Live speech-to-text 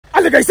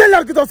Hello guys,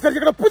 എല്ലാവർക്കും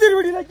നമസ്കാരം. പുതിയൊരു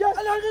വീഡിയോയിലേക്ക്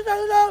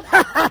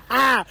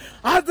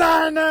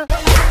അതാണ്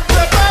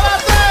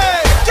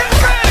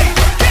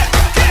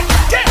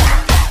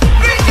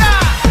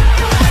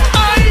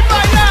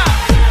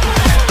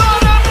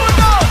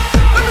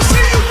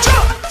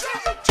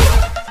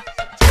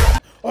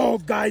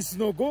ഗൈസ്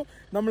നോക്കൂ,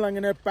 നമ്മൾ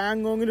അങ്ങനെ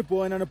പാങ്കോങ്ങിന്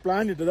പോകാനാണ്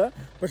പ്ലാൻ ഇട്ടത്.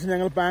 പക്ഷെ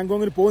ഞങ്ങൾ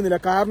പാങ്കോങ്ങിന് പോകുന്നില്ല.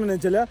 കാരണം എന്ന്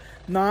വെച്ചാൽ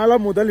നാളെ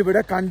മുതൽ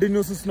ഇവിടെ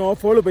കണ്ടിന്യൂസ്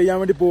സ്നോഫോൾ പെയ്യാൻ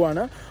വേണ്ടി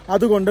പോവാണ്.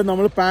 അതുകൊണ്ട്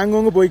നമ്മൾ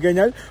പാങ്കോങ് പോയി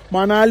കഴിഞ്ഞാൽ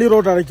മണാലി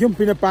റോഡ് അടയ്ക്കും.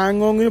 പിന്നെ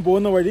പാങ്കോങ്ങിന്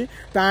പോകുന്ന വഴി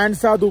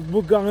ടാൻസ,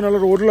 ദുബ്ബുക്ക് അങ്ങനെയുള്ള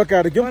റോഡിലൊക്കെ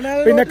അടയ്ക്കും.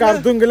 പിന്നെ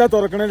കർദുങ്കില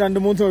തുറക്കണേ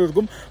 2-3 ദിവസം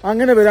എടുക്കും.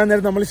 അങ്ങനെ വരാൻ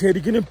നേരം നമ്മൾ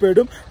ശരിക്കും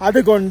പെടും.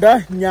 അതുകൊണ്ട്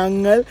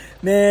ഞങ്ങൾ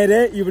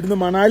നേരെ ഇവിടുന്ന്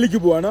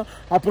മണാലിക്ക് പോവാണ്.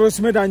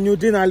 അപ്രോക്സിമേറ്റ്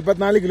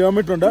 544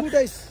 കിലോമീറ്റർ ഉണ്ട്.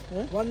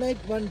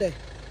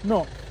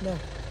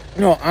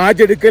 No, आज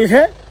निकल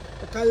है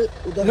कल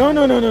उधर no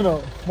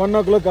 1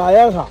 o'clock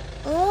आया था.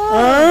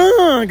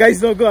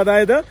 ഗൈസ് നോക്കൂ,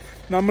 അതായത്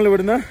നമ്മൾ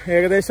ഇവിടുന്ന്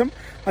ഏകദേശം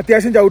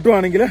അത്യാവശ്യം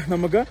ചവിട്ടുവാണെങ്കിൽ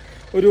നമുക്ക്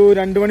ഒരു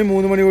 2 മണി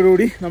 3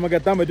 മണിയോടുകൂടി നമുക്ക്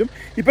എത്താൻ പറ്റും.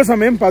 ഇപ്പൊ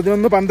സമയം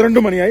 11-12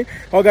 മണിയായി.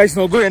 ഗൈസ്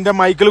നോക്കൂ, എന്റെ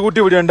മൈക്കിൾ കുട്ടി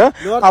ഇവിടെയുണ്ട്.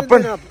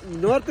 അപ്പം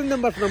നോർത്ത് ഇന്ത്യൻ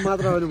ഭക്ഷണം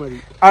മാത്രം മതി.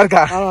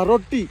 ആർക്കാ?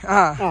 റൊട്ടി.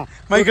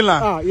 മൈക്കിളിനാ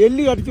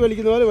എല്ലി കടിച്ചു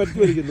വലിക്കുന്ന പോലെ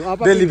വലിക്കുന്നു.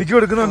 ലിബിക്ക്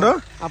കൊടുക്കുന്നുണ്ടോ?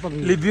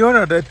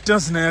 ലിബിയോടാട്ടോ ഏറ്റവും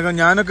സ്നേഹം.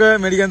 ഞാനൊക്കെ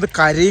മേടിക്കുന്നത്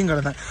കരയും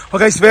കിടന്ന്.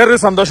 ഗൈസ് വേറൊരു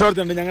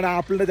സന്തോഷവാർത്തയുണ്ട്. ഞങ്ങളുടെ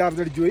ആപ്പിളിന്റെ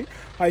ചാർജ് അടിച്ചു പോയി,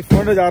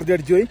 ഐഫോണിന്റെ ചാർജ്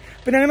അടിച്ചു പോയി.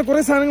 പിന്നെ അങ്ങനെ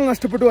കുറെ സാധനങ്ങൾ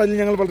നഷ്ടപ്പെട്ടു. അതിൽ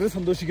ഞങ്ങൾ വളരെ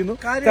സന്തോഷിക്കുന്നു.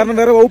 കാരണം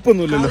വേറെ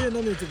വകുപ്പൊന്നുമില്ലല്ലോ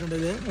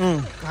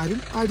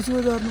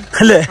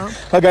അല്ലേ?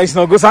 ഗൈസ്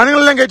നോക്കൂ,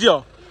 സാധനങ്ങളെല്ലാം കയറ്റിയോ?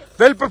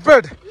 Well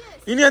prepared.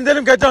 ഇനി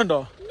എന്തെങ്കിലും കയറ്റാണ്ടോ?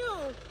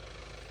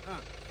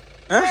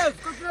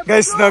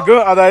 ഗൈസ് നോക്കൂ,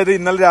 അതായത്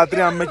ഇന്നലെ രാത്രി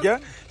അമ്മയ്ക്ക്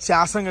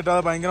ശ്വാസം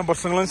കിട്ടാതെ ഭയങ്കര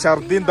പ്രശ്നങ്ങളും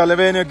ഛർദിയും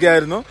തലവേദനയും ഒക്കെ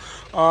ആയിരുന്നു.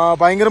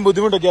 ഭയങ്കര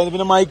ബുദ്ധിമുട്ടൊക്കെ ആയിരുന്നു.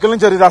 പിന്നെ മൈക്കിളിനും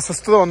ചെറിയൊരു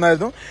അസ്വസ്ഥത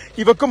വന്നായിരുന്നു.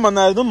 ഇവക്കും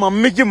വന്നായിരുന്നു,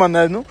 മമ്മിക്കും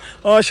വന്നായിരുന്നു.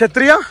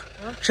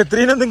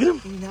 ക്ഷത്രിയന് എന്തെങ്കിലും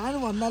ഞാൻ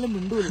വന്നാലും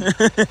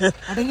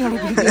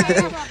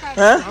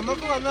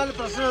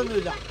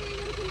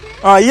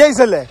ഈ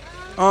ഐസ് അല്ലേ?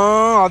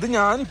 അത്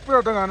ഞാൻ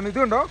ഇപ്പോഴാട്ടോ കാണുന്നത്. ഇത്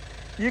കണ്ടോ,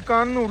 ഈ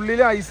കാണുന്ന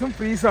ഉള്ളിലെ ഐസും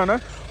ഫ്രീസാണ്.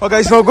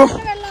 ഗൈസ് നോക്കൂ,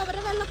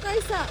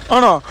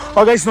 ആണോ?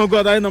 ഗൈസ് നോക്കൂ,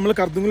 അതായത് നമ്മൾ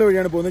കർദുങ്കില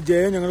വഴിയാണ് പോകുന്നത്.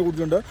 ജയ ഞങ്ങൾ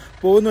കൂട്ടിട്ടുണ്ട്.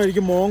 പോകുന്ന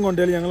വഴിക്ക് മോൻ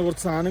കൊണ്ടുപോയി ഞങ്ങൾ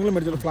കുറച്ച് സാധനങ്ങൾ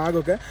മേടിച്ചിട്ടുണ്ട്,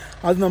 ഫ്ലാഗൊക്കെ.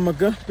 അത്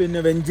നമുക്ക് പിന്നെ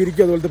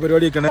വെഞ്ചിരിക്കും അതുപോലത്തെ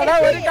പരിപാടിയൊക്കെ ഉണ്ട്.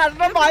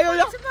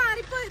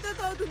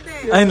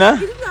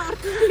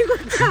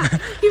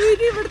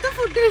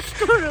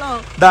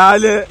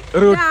 ദാല്,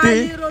 റൊട്ടി.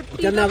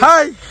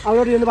 ഹായ്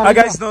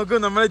ഗൈസ് നോക്കൂ,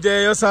 നമ്മള്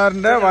ജയോ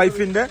സാറിന്റെ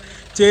വൈഫിന്റെ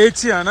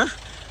ചേച്ചിയാണ്.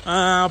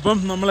 അപ്പം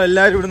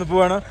നമ്മളെല്ലാരും ഇവിടുന്ന്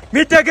പോവാണ്.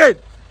 Meet again.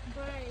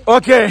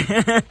 ഓക്കെ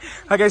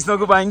ഗൈസ്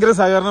നോക്കൂ, ഭയങ്കര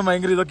സഹകരണം,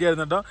 ഭയങ്കര ഇതൊക്കെ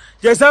ആയിരുന്നു കേട്ടോ.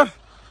 Jaya sir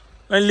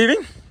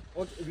living.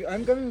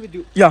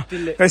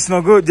 ഗൈസ്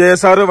നോക്കൂ, ജയ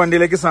സാറ്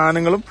വണ്ടിയിലേക്ക്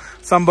സാധനങ്ങളും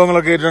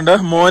സംഭവങ്ങളൊക്കെ ഇട്ടിട്ടുണ്ട്.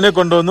 മോനെ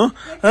കൊണ്ടുവന്നു.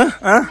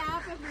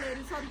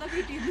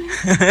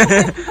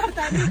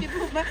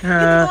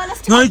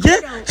 നോക്കിയേ,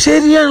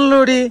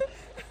 ശരിയാണല്ലോടി.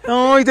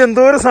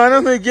 ഇതെന്തോരം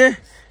സാധനം നോക്കിയേ.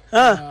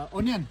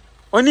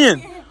 Onion.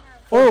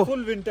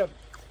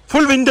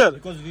 Full winter.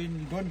 Because we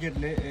don't get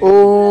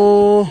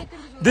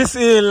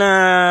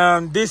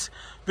this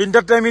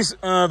winter time is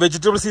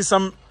vegetables is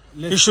some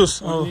issues.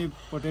 Only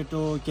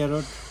potato,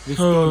 carrot,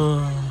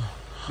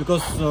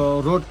 because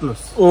road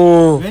close.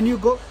 When you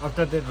go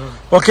after that road.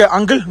 Okay,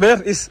 uncle,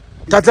 where is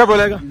Chacha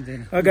bolega?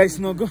 Guys,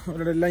 നോക്കൂ,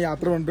 അവരുടെ എല്ലാം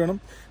യാത്ര കൊണ്ടുവേണം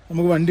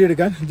നമുക്ക് വണ്ടി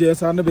എടുക്കാൻ. ജയ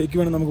സാറിന്റെ bike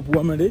വേണം നമുക്ക്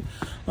പോകാൻ വേണ്ടി.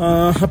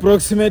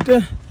 അപ്രോക്സിമേറ്റ്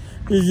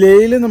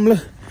ലേയിൽ നമ്മൾ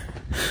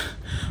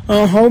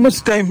how much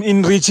time in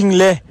reaching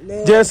Leh?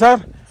 Jay sir,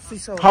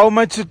 how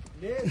much?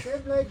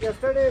 Same like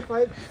yesterday,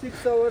 5-6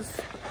 hours.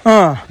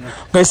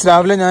 Guys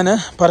രാവിലെ ഞാൻ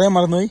പറയാൻ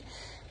മറന്നുപോയി.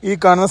 ഈ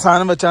കാണുന്ന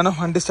സാധനം വെച്ചാണ്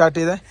വണ്ടി സ്റ്റാർട്ട്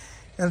ചെയ്തത്.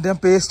 എന്നിട്ട് ഞാൻ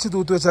പേസ്റ്റ്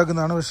തൂത്ത്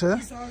വെച്ചാക്കുന്നതാണ്. പക്ഷെ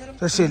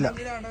രക്ഷയില്ല,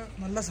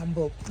 നല്ല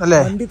സംഭവം അല്ലേ?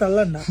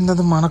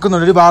 ഇന്നത്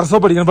മണക്കുന്നുണ്ട്. ഒരു ബാർ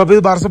സോപ്പ് അടിക്കണം. പപ്പ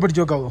ഇത് ബാർ സോപ്പ്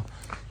അടിച്ചു നോക്കാവോ?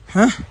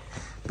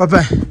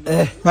 പപ്പേ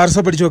ബാർ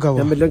സോപ്പ് അടിച്ചു നോക്കാവോ?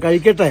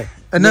 കഴിക്കട്ടെ.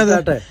 എന്നാ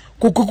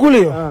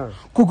കുക്കുകൂളിയോ?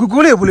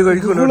 പുളി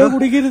കഴിക്കുമല്ലോ,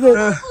 കുടിക്കരുത്.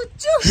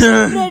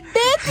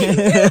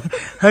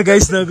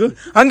 ഗൈസ് നോക്കൂ,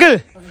 uncle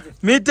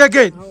meet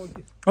again.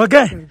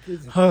 Okay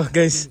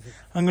guys,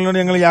 അങ്കിളിനോട്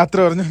ഞങ്ങൾ യാത്ര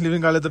പറഞ്ഞു.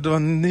 ലിവിങ് കാലത്തോട്ട്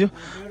വന്നു.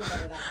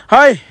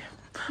 ഹായ്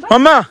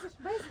മമ്മ,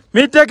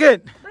 മീറ്റ് അഗൈൻ.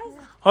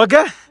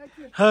 ഓക്കെ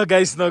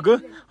ഗൈസ് നോക്കൂ.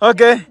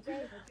 Okay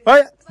bye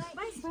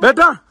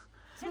ബേട്ടാ.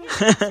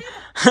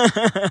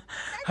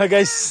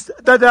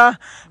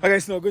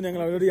 ഗൈസ് നോക്കൂ,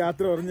 ഞങ്ങൾ അവരോട്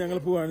യാത്ര പറഞ്ഞ് ഞങ്ങൾ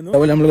പോവായിരുന്നു.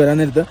 അതുപോലെ നമ്മൾ വരാൻ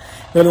നേരത്ത്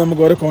അതുപോലെ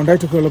നമുക്ക് ഓരോ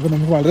കോൺടാക്ട് ഒക്കെ ഉള്ളപ്പോൾ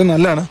നമുക്ക് വളരെ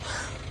നല്ലതാണ്.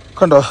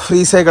 കണ്ടോ,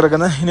 ഫ്രീസായി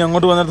കിടക്കുന്നത്. ഇനി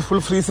അങ്ങോട്ട് വന്നിട്ട്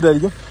ഫുൾ ഫ്രീസ്ഡ്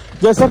ആയിരിക്കും.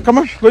 Yes sir,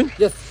 come on going.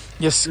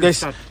 Yes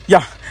guys,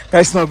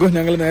 guys നോക്കൂ,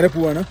 ഞങ്ങൾ നേരെ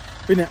പോവാണ്.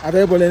 പിന്നെ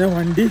അതേപോലെ തന്നെ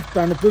വണ്ടി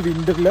തണുപ്പ്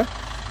വിന്ററില്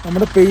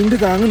നമ്മുടെ പെയിന്റ്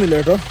താങ്ങുന്നില്ല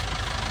കേട്ടോ.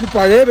 ഇത്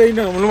പഴയ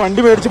പെയിന്റാണ്. നമ്മൾ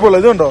വണ്ടി മേടിച്ചപ്പോൾ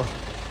ഇതുണ്ടോ,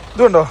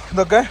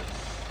 ഇതൊക്കെ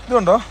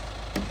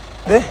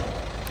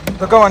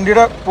ഇതൊക്കെ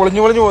വണ്ടിയുടെ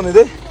പൊളിഞ്ഞു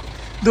പോകുന്നത്.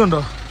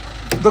 ഇതുണ്ടോ,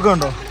 ഇതൊക്കെ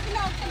ഉണ്ടോ,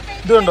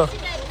 ഇതുണ്ടോ?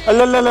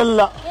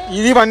 അല്ലല്ല,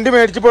 ഇത് ഈ വണ്ടി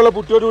മേടിച്ചപ്പോൾ ഉള്ള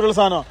പുട്ടിയോട് കൂടിയുള്ള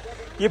സാധനമാണ്.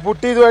 ഈ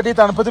പുട്ടി ഇതുമായിട്ട് ഈ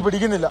തണുപ്പത്ത്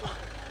പിടിക്കുന്നില്ല.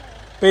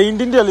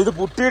 പെയിന്റിന്റെ അല്ല, ഇത്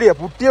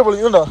പുട്ടിയെ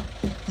പൊളിഞ്ഞുണ്ടോ?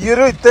 ഈ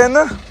ഒരു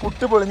ഇത്തേന്ന്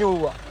പുട്ടി പൊളിഞ്ഞു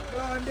പോവുക.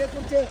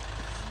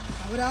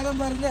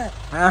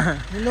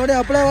 നിന്നോട്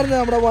അപ്പഴേ പറഞ്ഞ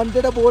നമ്മുടെ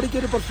വണ്ടിയുടെ ബോഡിക്ക്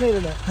ഒരു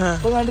പ്രശ്നമില്ല.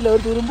 അപ്പൊ കണ്ടില്ല,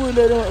 ഒരു തുരുമ്പും ഇല്ല,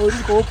 ഒരു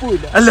കോപ്പും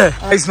ഇല്ല അല്ലേ.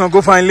 നോക്കൂ,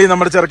 ഫൈനലി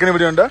നമ്മുടെ ചെറുക്കന്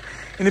ഇവിടെ ഉണ്ട്.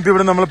 ഇനിയിപ്പോ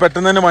ഇവിടെ നമ്മൾ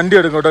പെട്ടെന്ന് തന്നെ വണ്ടി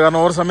എടുക്കും കേട്ടോ, കാരണം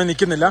ഓരോ സമയം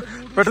നിൽക്കുന്നില്ല.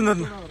 പെട്ടെന്ന്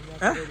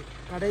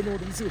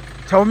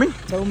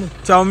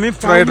ചൗമി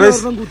ഫ്രൈഡ്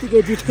റൈസ്.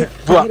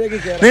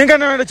 നിങ്ങൾക്ക്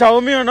എന്നാ വേണ്ട?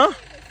 ചൗമി ആണോ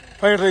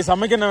ഫ്രൈഡ് റൈസ്?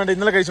 അമ്മയ്ക്ക് എന്നാ വേണ്ട?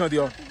 ഇന്നലെ കഴിച്ചു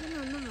മതിയോ?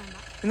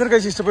 ഇന്നലെ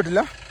കഴിച്ച്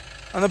ഇഷ്ടപ്പെട്ടില്ല,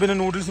 എന്നാ പിന്നെ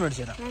നൂഡിൽസ്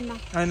മേടിച്ചു തരാം.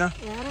 അതിനാ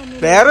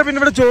വേറെ പിന്നെ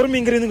ഇവിടെ ചോറും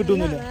മീൻകറി ഒന്നും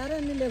കിട്ടുന്നില്ല.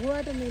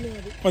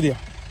 മതിയോ?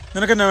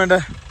 നിനക്ക് എന്നാ വേണ്ടേ?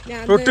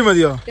 റൊട്ടി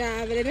മതിയോ?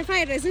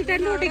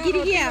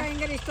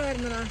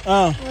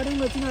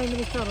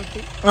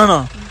 ആണോ?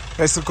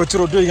 കൊച്ചു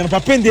റൊട്ടി കഴിക്കണം.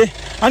 പപ്പ എന്തിയെ?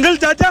 അങ്കിൾ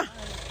ചാച്ച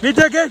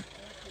വീട്ടൊക്കെ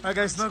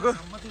നോക്കൂ.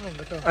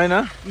 അതിനാ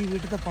ഈ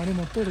വീട്ടിലത്തെ പണി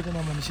മൊത്തം എടുക്കുന്ന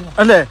മനുഷ്യനാണ്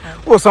അല്ലേ?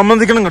 ഓ,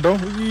 സമ്മതിക്കണം കേട്ടോ.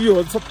 അയ്യോ,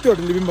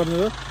 സത്യമായിട്ട് ലിബിൻ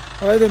പറഞ്ഞത്.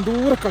 അതായത്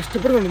എന്തോരം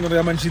കഷ്ടപ്പെടുന്നുണ്ടെന്ന്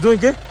പറയാം മനുഷ്യൻ. ഇത്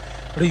നോക്കിയേ,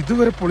 ഇവിടെ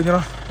ഇതുവരെ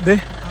പൊളിഞ്ഞടാ. ഇതേ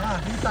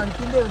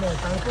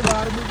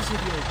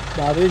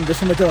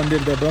ഇഞ്ചക്ഷൻ വെച്ച വണ്ടി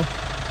എടുത്തു കേട്ടോ.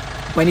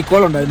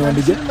 പനിക്കോളുണ്ടായിരുന്നു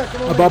വണ്ടിക്ക്.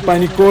 അപ്പൊ ആ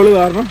പനിക്കോള്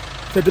കാരണം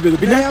സെറ്റപ്പ് ചെയ്തു.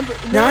 പിന്നെ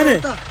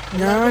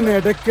ഞാൻ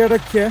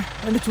ഇടയ്ക്കിടയ്ക്ക്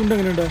എന്റെ ചുണ്ട്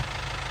എങ്ങനെയുണ്ട്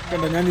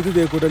കണ്ടോ? ഞാൻ ഇത്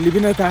തേക്കൂട്ടോ.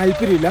 ലിബിന്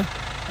താല്പര്യമില്ല,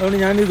 അതുകൊണ്ട്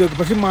ഞാനിത് തേക്കും.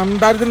 പക്ഷെ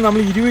മന്ദാരത്തിന്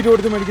നമ്മൾ 20 രൂപ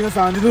കൊടുത്ത് മേടിക്കുന്ന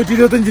സാധനം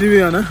 225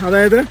 രൂപയാണ്.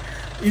 അതായത്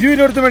 20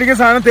 രൂപ കൊടുത്ത് മേടിക്കുന്ന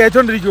സാധനം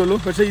തേച്ചോണ്ടിരിക്കുള്ളൂ.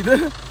 പക്ഷെ ഇത്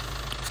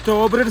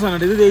സ്ട്രോബെറിയുടെ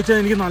സാധനമാണ്. ഇത് തേച്ചാൽ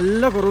എനിക്ക്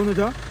നല്ല കുറവെന്ന്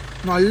വെച്ചാൽ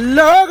നല്ല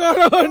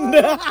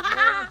കുറവുണ്ട്.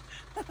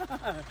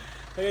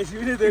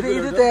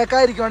 ഇത്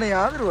തേക്കാതിരിക്കുവാണ്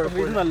യാതൊരു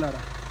കുഴപ്പമില്ല. ഇത് നല്ലതാണ്,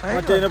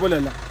 മറ്റേ പോലെ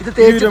അല്ല. ഇത്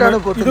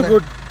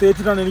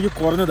തേച്ചിട്ടാണ് എനിക്ക്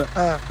കുറഞ്ഞത്.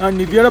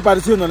 നിവിയുടെ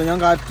പരസ്യമൊന്നുമല്ല, ഞാൻ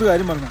കറക്റ്റ്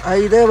കാര്യം പറഞ്ഞു.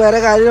 ഇത് വേറെ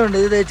കാര്യമുണ്ട്,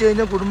 ഇത് തേച്ച്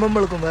കഴിഞ്ഞാൽ കുടുംബം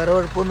വെളുക്കും, വേറെ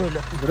കുഴപ്പമൊന്നുമില്ല.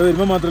 ഇവിടെ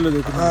വരുമ്പോ മാത്രമല്ല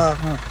തേക്കുന്നത്.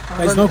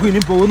 നോക്കൂ,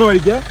 ഇനി പോകുന്ന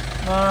വഴിക്ക്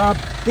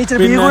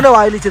ബീഗുന്റെ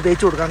വായിലിച്ച്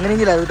തേച്ച് കൊടുക്കാം,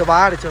 അങ്ങനെയെങ്കിൽ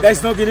വാടിച്ചു.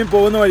 നോക്കി ഇനി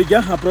പോകുന്ന വഴിക്ക്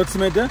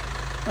അപ്രോക്സിമേറ്റ്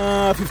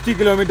 50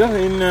 കിലോമീറ്റർ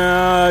ഇൻ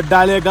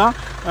ഡാലേക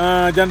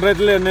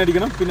ജനറേറ്ററിൽ എണ്ണ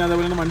അടിക്കണം. പിന്നെ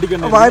അതേപോലെ തന്നെ വണ്ടിക്ക്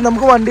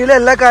നമുക്ക് വണ്ടിയിലെ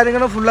എല്ലാ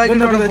കാര്യങ്ങളും ഫുൾ ആക്കി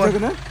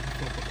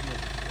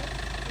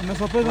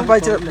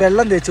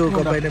വെള്ളം തേച്ച്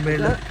കൊടുക്കും. അപ്പൊ അതിന്റെ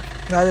മേളില്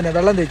അതിനെ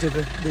വെള്ളം തേച്ച്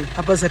നോക്ക്,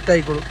 അപ്പൊ സെറ്റ്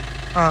ആയിക്കോളും.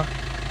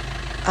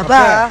 അപ്പൊ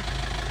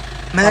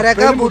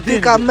ബുദ്ധി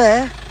കമ്മേ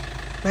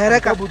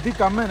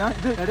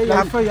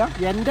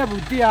എന്റെ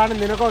ബുദ്ധിയാണ്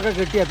നിനക്കൊക്കെ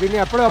കിട്ടിയ. പിന്നെ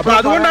എപ്പോഴും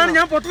അതുകൊണ്ടാണ്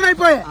ഞാൻ പൊട്ടനായി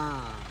പോയെ.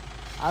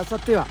 അത്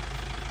സത്യമാ.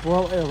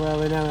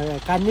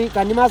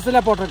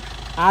 കന്നിമാസത്തിലെ പൊട്ടൻ,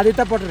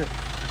 ആദ്യത്തെ പൊട്ടൻ.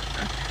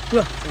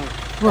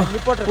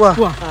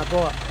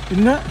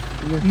 ഇന്ന്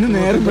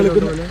നേരം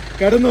വെളുക്കുന്നു.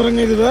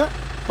 കിടന്നുറങ്ങരുത്,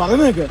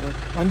 പറഞ്ഞേക്ക്.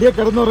 വണ്ടിയെ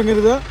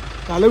കിടന്നുറങ്ങരുത്,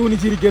 തല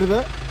കുനിച്ചിരിക്കരുത്.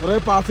 കുറെ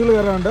പാസുകൾ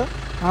കയറാനുണ്ട്.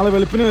 നാളെ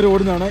വെളുപ്പിന് വരെ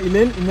ഓടുന്നതാണ്.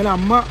 ഇല്ലെങ്കിൽ ഇന്നലെ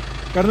അമ്മ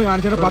കിടന്ന്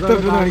കാണിച്ചാൽ 10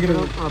 രൂപ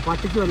കാണിക്കരുത്.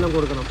 പട്ടിക്ക് വെള്ളം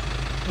കൊടുക്കണം.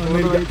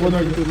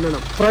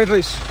 ഫ്രൈഡ്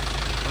റൈസ്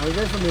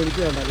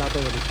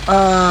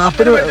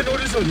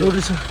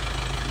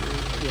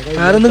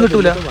വേറൊന്നും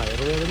കിട്ടൂല,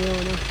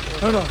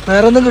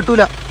 വേറൊന്നും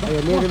കിട്ടൂല.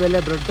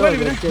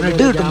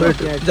 ബ്രെഡ് കിട്ടും,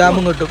 ബ്രെഡ്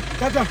ജാമും കിട്ടും.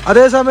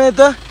 അതേ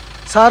സമയത്ത്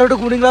സാറോട്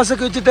കൂളിംഗ് ഗ്ലാസ്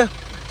ഒക്കെ വെച്ചിട്ട്,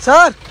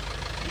 sir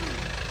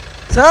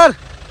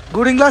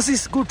cooling glass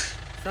is good.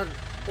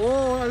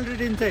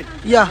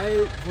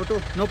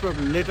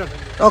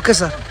 Okay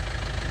sir,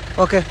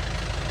 okay.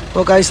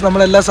 അപ്പോൾ ഗൈസ്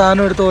നമ്മളെല്ലാ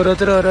സാധനവും എടുത്ത്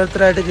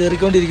ഓരോരുത്തരായിട്ട്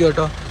കയറിക്കൊണ്ടിരിക്കും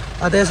കേട്ടോ.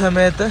 അതേ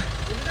സമയത്ത്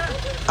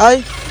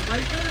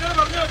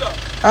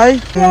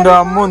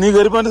അമ്മോ, നീ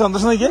കയറിപ്പോ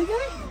സന്തോഷം നോക്കിയേ.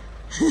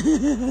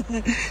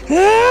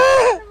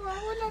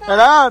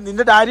 എടാ,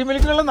 നിന്റെ ഡാരി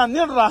മിൽക്കിനുള്ള നന്ദി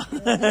ഉണ്ടടാ.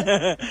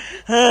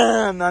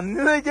 നന്ദി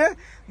നോക്കിയേ.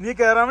 നീ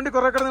കയറാൻ വേണ്ടി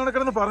കുറെ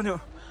കിടന്ന് പറഞ്ഞു.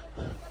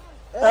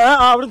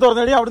 അവിടെ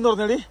തുറന്നേടി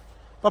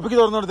പപ്പയ്ക്ക്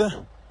തുറന്നു കൊടുത്ത്.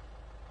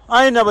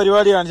 എന്നാ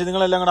പരിപാടി കാണിച്ചു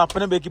നിങ്ങളെല്ലാം കൂടെ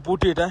അപ്പനെ ബേക്കി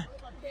പൂട്ടിയിട്ടേ.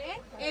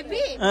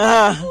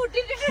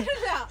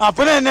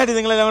 അപ്പനെ എന്നാടി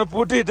നിങ്ങളെല്ലാം കൂടെ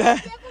പൂട്ടിയിട്ടേ.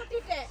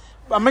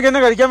 അമ്മയ്ക്ക്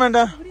എന്നാ കഴിക്കാൻ വേണ്ട?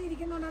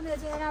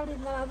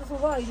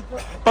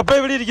 പപ്പ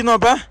എവിടെ ഇരിക്കുന്നു?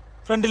 അപ്പ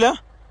ഫ്രണ്ടിലാ?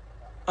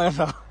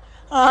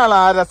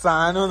 ആളാരാ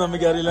സാധനവും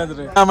നമുക്ക് അറിയില്ല.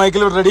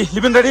 മൈക്കിൾ റെഡി,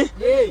 ലിബിൻ റെഡി,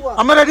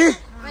 അമ്മ റെഡി,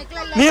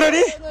 നീ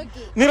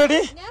റെഡി,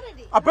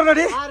 അപ്പൻ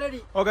റെഡി.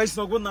 ഓ ഗൈസ്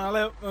നോക്കൂ,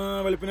 നാളെ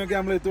വെളുപ്പിനൊക്കെ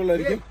നമ്മൾ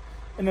എത്തുള്ളായിരിക്കും.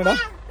 എന്നടാ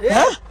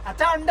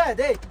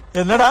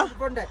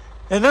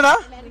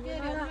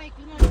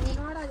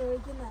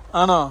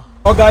ആണോ?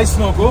 ഓ ഗൈസ്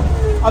നോക്കൂ,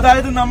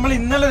 അതായത് നമ്മൾ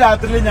ഇന്നലെ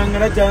രാത്രിയിൽ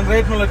ഞങ്ങളുടെ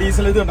ജനറേറ്ററിനുള്ള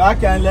ഡീസൽ ഇതുണ്ട്, ആ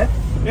ക്യാനില്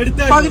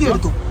എടുത്തു.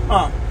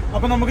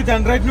 അപ്പൊ നമുക്ക്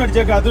ജനറേറ്ററിന്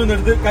അടിച്ചേക്കാം, അതൊന്നും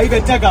എടുത്ത് കൈ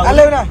വെച്ചേക്കാം.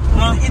 അല്ല,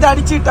 ഇത്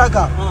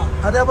അടിച്ചിട്ടാക്കാം.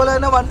 അതേപോലെ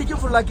തന്നെ വണ്ടിക്ക്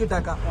ഫുൾ ആക്കി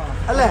ഇട്ടാക്കാം.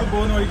 അല്ലേ?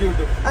 പോകുന്ന വഴിക്ക്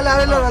കിട്ടും. അല്ല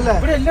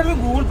ഇവിടെ എല്ലാവരും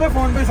ഗൂഗിൾ പേ,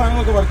 ഫോൺ പേ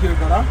സാധനങ്ങളൊക്കെ വർക്ക്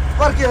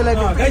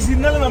ചെയ്തിട്ടാ. ഗൈസ്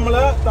ഇന്നലെ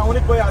നമ്മള്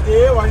ടൗണിൽ പോയ അതേ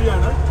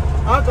വഴിയാണ്,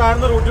 ആ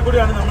കാണുന്ന റൂട്ടിൽ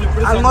കൂടിയാണ് നമ്മൾ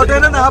ഇപ്പോൾ. അങ്ങോട്ട്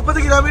തന്നെ 40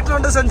 കിലോമീറ്റർ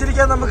ഉണ്ട്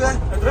സഞ്ചരിക്കാൻ നമുക്ക്.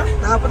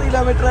 40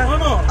 കിലോമീറ്റർ.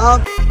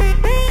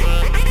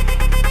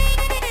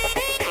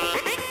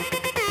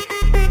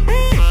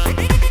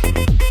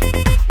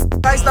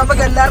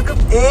 നമുക്ക് എല്ലാവർക്കും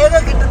ഏക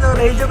കിട്ടുന്ന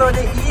റേഞ്ച് എന്ന്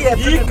പറഞ്ഞാൽ ഈ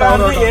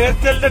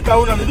എയർടെലിന്റെ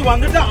ടൗൺ ആണ്. ഇത്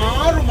വന്നിട്ട്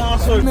 6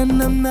 മാസം.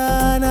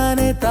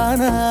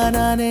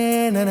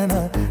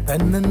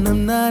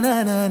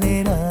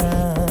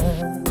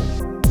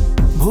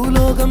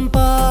 ഭൂലോകം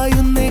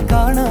പായുന്നേ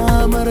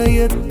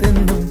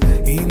കാണാമറയത്തെന്നും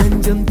ഈ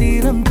നെഞ്ചം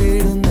തീരം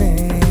തേടുന്നേ.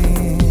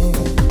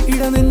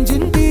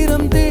 ഇടനെഞ്ചിൻ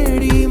തീരം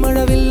തേടി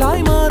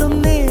മഴവില്ലായി മാറും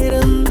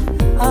നേരം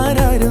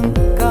ആരാരും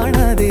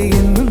കാണാതെ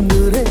എന്നും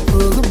ദൂരെ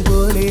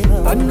പോകുമ്പോൾ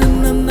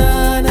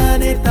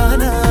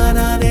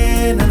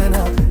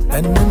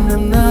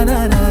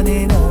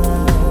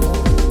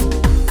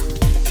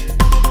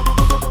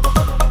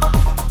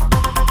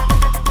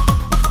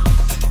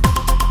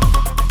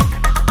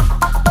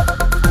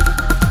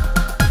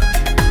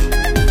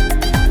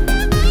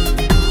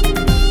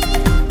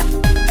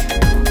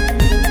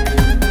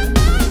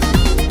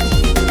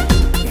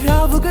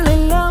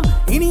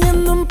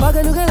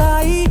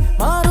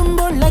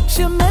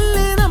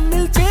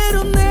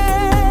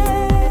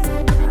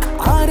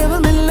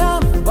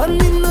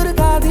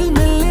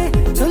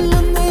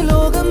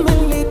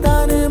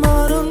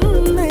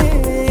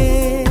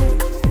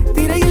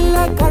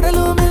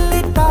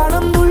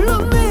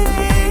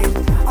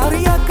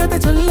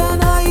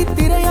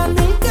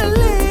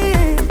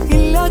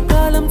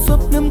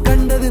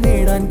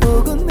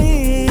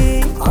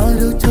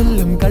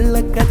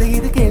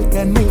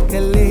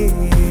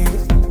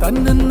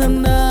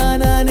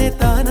തന്നന്നനാനാനേ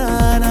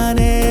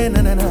താനാനാനേ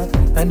നനന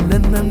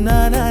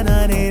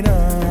തന്നന്നനാനാനേ നാ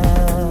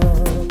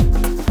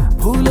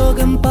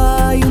ഭൂലോകം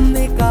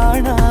പായുന്നേ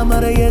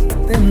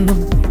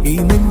കാണാമറയത്തെന്നും ഈ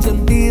നെഞ്ചം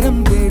തീരം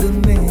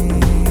തേടുന്നേ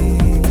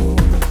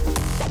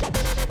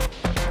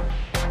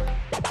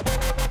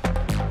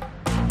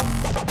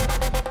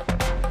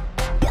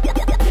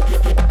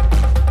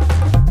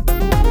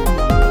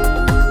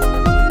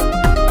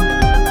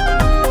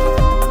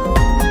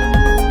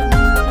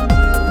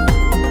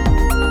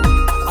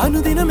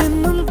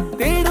അനുദിനമെന്നും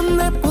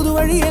തേടുന്ന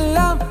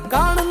പുതുവഴിയെല്ലാം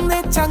കാണുന്ന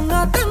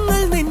ചങ്ങാത്തങ്ങൾ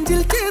നെഞ്ചിൽ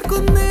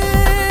ചേർക്കുന്നേ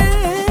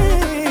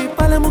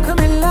പല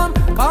മുഖമെല്ലാം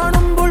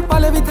കാണുമ്പോൾ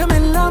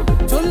പലവിധമെല്ലാം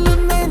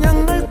ചൊല്ലുന്നേ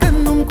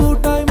ഞങ്ങൾക്കെന്നും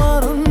കൂട്ടായി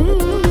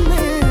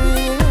മാറുന്നേ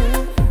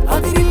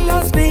അതിരില്ല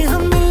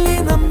സ്നേഹം മെല്ലെ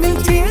നമ്മിൽ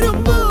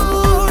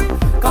ചേരുമ്പോൾ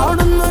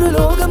കാണുന്നൊരു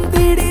ലോകം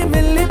തേടി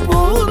മെല്ലെ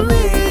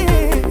പോകുന്നേ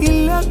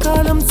ഇല്ലാ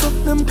കാലം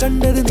സ്വപ്നം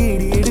കണ്ടത്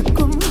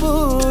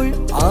നേടിയെടുക്കുമ്പോൾ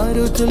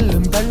ആരോ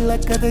ചൊല്ലും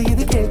കള്ളക്കഥ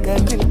ഇത്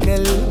കേൾക്കാൻ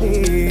നിൽക്കല്ലേ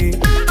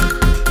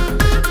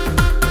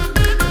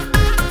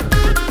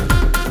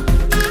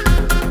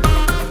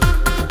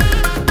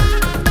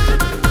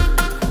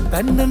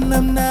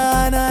തന്നന്നം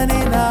നാനാനേ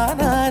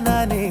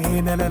നാനാനേ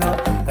നനന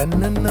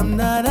തന്നന്നം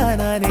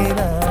നാനാനേ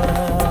നാ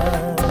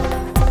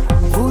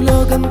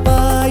ഭൂലോകം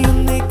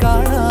പായുന്നേ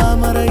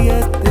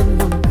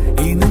കാണാമറയത്തെന്നും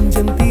ഈ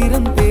നെഞ്ചം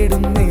തീരം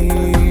തേടുന്നേ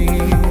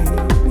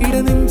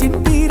ഇടനെഞ്ചിൻ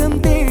തീരം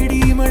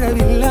തേടി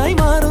മഴവില്ലായി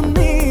മാറും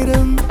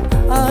നേരം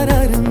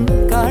ആരാരും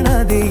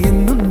കാണാതെ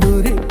എന്നും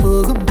ദൂരെ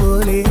പോകും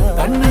പോലെ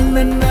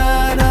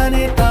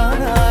തന്നന്നാനാനേ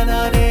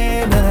താനാനാനേ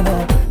നനന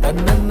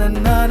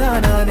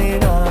തന്നന്നാനാനേ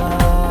നാ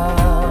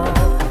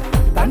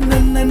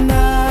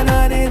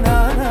തന്നന്നാനാനേ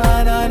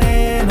നാനാനേ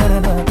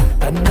നനന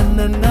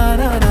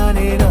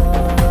തന്നന്നാനാനേ നാ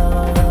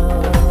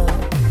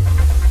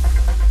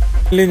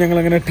ഞങ്ങൾ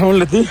അങ്ങനെ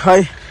ടൗണിലെത്തി.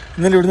 ഹായ്,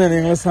 ഇന്നലെ ഇവിടുന്ന്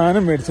ഞങ്ങൾ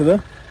സാധനം മേടിച്ചത്.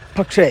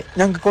 പക്ഷേ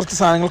ഞങ്ങൾക്ക് കുറച്ച്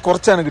സാധനങ്ങൾ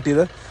കുറച്ചാണ്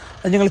കിട്ടിയത്.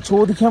 അത് ഞങ്ങൾ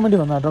ചോദിക്കാൻ വേണ്ടി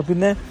വന്ന കേട്ടോ.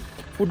 പിന്നെ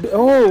ഫുഡ്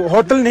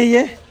ഹോട്ടൽ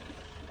നെയ്യേ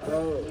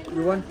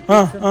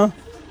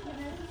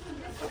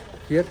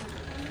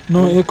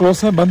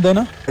ക്ലോസ് ബന്ധാന.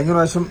 കഴിഞ്ഞ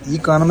പ്രാവശ്യം ഈ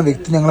കാണുന്ന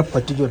വ്യക്തി ഞങ്ങളെ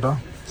പറ്റിച്ചു കേട്ടോ.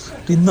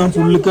 ഇന്ന് ആ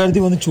പുള്ളിക്കാരത്തി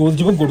വന്ന്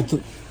ചോദിച്ചപ്പം കൊടുത്തു.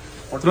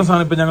 ഇത്രയും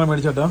സാധനം ഇപ്പൊ ഞങ്ങൾ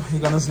മേടിച്ചോട്ടോ. ഈ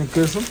കാണുന്ന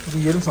സ്നിക്കേഴ്സും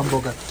റിയലും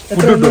സംഭവമൊക്കെ.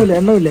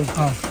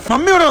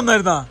 മമ്മി ഇവിടെ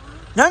വന്നായിരുന്നാ?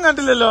 ഞാൻ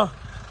കണ്ടില്ലല്ലോ.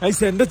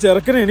 ഐസ് എന്റെ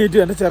ചെറുക്കൻ എണീറ്റു.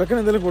 എന്റെ ചെറുക്കൻ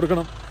എന്തെങ്കിലും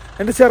കൊടുക്കണം.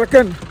 എന്റെ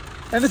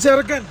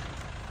ചെറുക്കൻ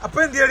അപ്പ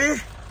എന്തിയാടി?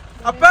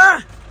 അപ്പ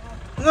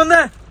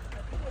ഇങ്ങൊന്നേ,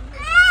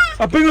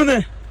 അപ്പ ഇങ്ങൊന്നേ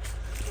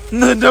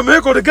എന്റെ അമ്മയെ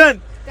കൊടുക്കാൻ.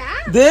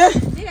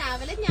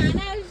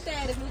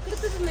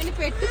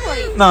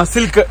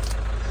 സിൽക്ക്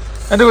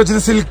എന്റെ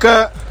കൊച്ചിന് സിൽക്ക്,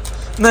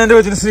 എന്റെ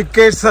കൊച്ചിന്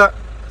സ്നിക്കേഴ്സ്,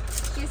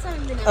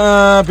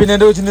 പിന്നെ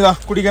എന്റെ കൊച്ചിന് ഇതാ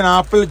കുടിക്കാൻ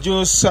ആപ്പിൾ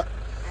ജ്യൂസ്.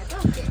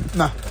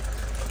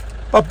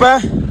 പപ്പ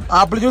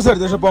ആപ്പിൾ ജ്യൂസ്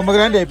എടുത്തു. പക്ഷെ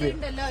പൊമഗ്രാൻഡ് ആയിപ്പോയി.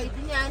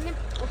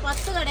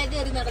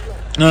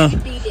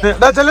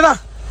 ചെല്ലടാ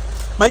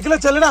മൈക്കിളെ,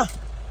 ചെല്ലടാ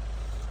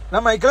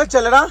മൈക്കിളെ,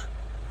 ചെല്ലടാ.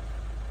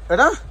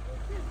 എടാ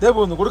ദേ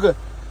പോന്നു കൊടുക്ക്.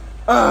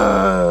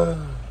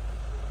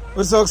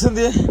 ഒരു സോക്സ്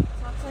എന്ത്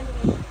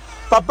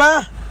പപ്പ?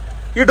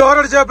 ഈ ഡോർ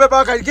അടിച്ചപ്പ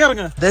കഴിക്കാൻ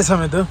ഇറങ്ങ. അതേ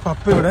സമയത്ത്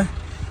പപ്പ ഇവിടെ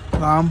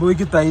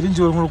റാംബോയ്ക്ക് തൈരും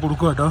ചോറും കൂടെ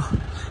കൊടുക്കും കേട്ടോ.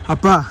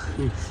 അപ്പ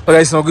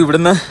കഴിച്ച് നോക്കും.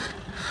 ഇവിടുന്ന്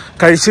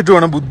കഴിച്ചിട്ട്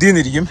വേണം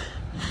ബുദ്ധിന്നിരിക്കും.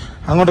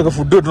 അങ്ങോട്ടൊക്കെ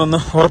ഫുഡ് കിട്ടണമെന്ന്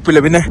ഉറപ്പില്ല.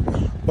 പിന്നെ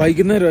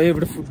വൈകുന്നേരമായി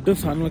ഇവിടെ ഫുഡും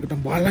സാധനങ്ങളും കിട്ടാൻ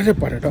വളരെ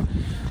പാടാട്ടോ.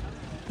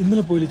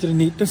 ഇന്നലെ പോയി ഇച്ചിരി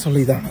നീറ്റ്നെസ് ഉള്ള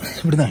ഇതാണ്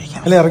ഇവിടുന്ന്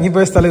കഴിക്കാം. അല്ലെ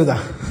ഇറങ്ങിപ്പോയ സ്ഥലം ഇതാ.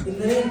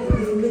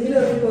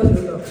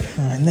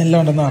 ഇന്നെല്ലാം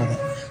ഉണ്ടെന്നാ പറഞ്ഞത്.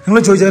 നിങ്ങൾ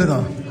ചോദിച്ചായിരുന്നോ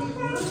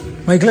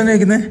മൈക്കിൾ തന്നെ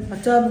ചോദിക്കുന്നേ?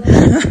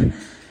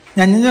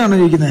 ഞഞ്ഞാണോ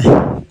ചോദിക്കുന്നേ?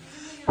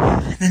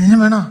 ഞഞ്ഞ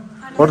വേണോ?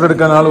 ഓർഡർ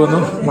എടുക്കാൻ ആള് വന്നു.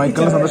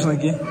 മൈക്കിളിനെ സന്തോഷം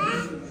നോക്കി.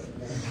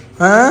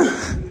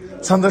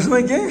 സന്തോഷം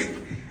നോക്കി.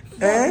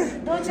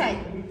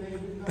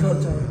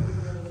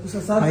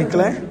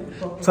 മൈക്കിളെ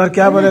സാർ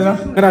ക്യാ പോലെയല്ലോ.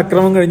 അങ്ങനെ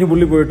അക്രമം കഴിഞ്ഞ്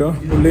പുള്ളി പോയിട്ടോ.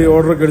 പുള്ളി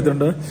ഓർഡർ ഒക്കെ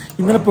എടുത്തിട്ടുണ്ട്.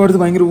 ഇന്നലെ പോയത്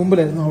ഭയങ്കര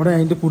മുമ്പിലായിരുന്നു. അവിടെ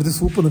അതിന്റെ കൂടുതൽ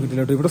സൂപ്പ് ഒന്നും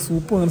കിട്ടില്ല കേട്ടോ. ഇവിടെ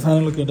സൂപ്പ് അങ്ങനെ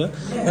സാധനങ്ങളൊക്കെ ഉണ്ട്.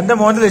 എന്റെ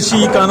മോന്റെ ലക്ഷ്യം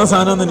ഈ കാണുന്ന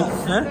സാധനം തന്നെ.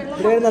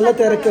 നല്ല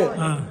തിരക്ക്.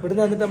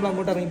 ഇവിടുന്ന് വന്നിട്ട് നമ്മൾ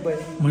അങ്ങോട്ട് ഇറങ്ങിപ്പോയി.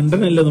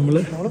 മണ്ടനല്ലേ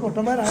നമ്മള്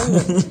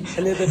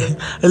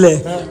അല്ലേ?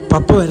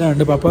 പപ്പ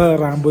വരാനുണ്ട്. പപ്പ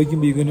റാംബോയ്ക്കും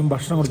ബീഗനും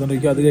ഭക്ഷണം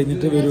കൊടുത്തോണ്ടിരിക്കും. അത്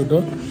കഴിഞ്ഞിട്ട് വരും കേട്ടോ.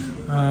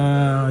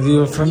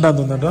 ഫ്രണ്ടാന്ന്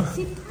തോന്നുന്നു കേട്ടോ.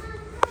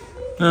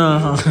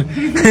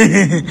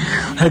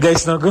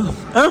 ഗൈസ് നോക്കൂ.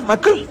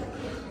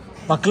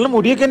 മക്കളുടെ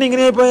മുടിയൊക്കെ തന്നെ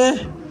ഇങ്ങനെയായി പോയേ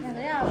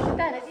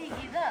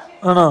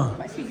ആണോ?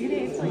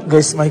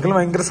 ഗൈസ് മൈക്കിൾ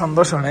ഭയങ്കര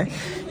സന്തോഷമാണ്.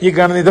 ഈ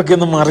കാണുന്ന ഇതൊക്കെ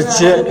ഒന്ന്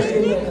മറിച്ച്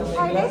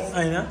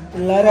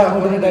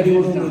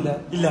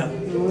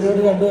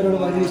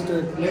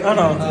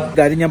ആണോ?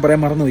 കാര്യം ഞാൻ പറയാൻ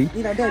മറന്നുപോയി.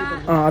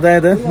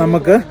 അതായത്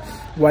നമുക്ക്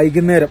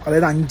വൈകുന്നേരം,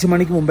 അതായത് 5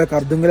 മണിക്ക് മുമ്പേ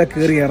കർദുങ്കല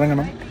കയറി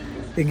ഇറങ്ങണം.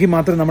 എങ്കിൽ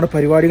മാത്രമേ നമ്മുടെ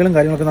പരിപാടികളും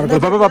കാര്യങ്ങളൊക്കെ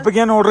നടക്കും. പപ്പ പപ്പയ്ക്ക്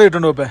ഞാൻ ഓർഡർ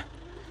ചെയ്തിട്ടുണ്ടോ? പപ്പേ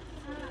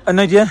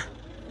എന്നാ ചെയ്യാ?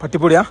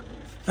 പട്ടിപ്പൊടിയാ?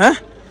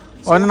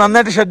 ഓന്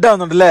നന്നായിട്ട് ഷെഡ്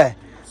ആവുന്നുണ്ടല്ലേ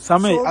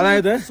സമയം.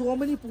 അതായത്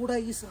സോമനി പൂഡ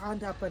ഈസ്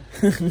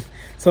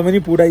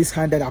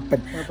ഹാൻഡ് അപ്പൻ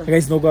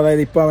ഗൈസ് നോക്കൂ.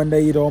 അതായത് ഇപ്പൊ അവന്റെ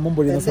ഈ രോമം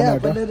പൊഴിയുന്ന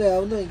സമയത്ത്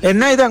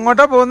എന്നാ ഇത്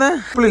എങ്ങോട്ടാ പോകുന്നേ?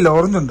 ഇല്ല,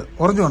 ഓറഞ്ച് ഉണ്ട്.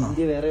 ഓറഞ്ച് വേണോ?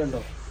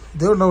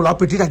 ഇതേ ഉണ്ടാവുള്ളൂ. ആ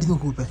പെട്ടിട്ട് അടി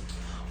നോക്കൂ.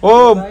 ഇപ്പൊ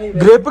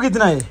ഗ്രേപ്പ്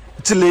കിത്തനായി.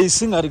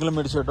 ലേസും കാര്യങ്ങളും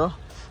മേടിച്ചു കേട്ടോ.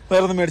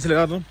 വേറെ ഒന്നും മേടിച്ചില്ല.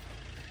 കാരണം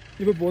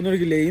ഇപ്പോൾ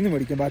പോകുന്നവർക്ക് ലൈന്ന്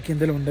മേടിക്കാം. ബാക്കി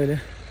എന്തെങ്കിലും ഉണ്ടെങ്കിൽ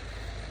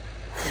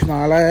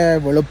നാളെ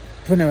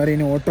വെളുപ്പിനെ വരെ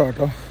ഇനി ഓട്ടോ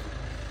കേട്ടോ.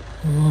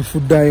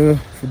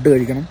 ഫുഡ്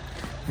കഴിക്കണം.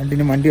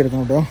 വണ്ടിന് വണ്ടി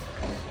എടുക്കണം കേട്ടോ.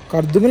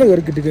 കർദുങ്ങൾ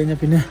കയറി കിട്ടിക്കഴിഞ്ഞാൽ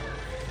പിന്നെ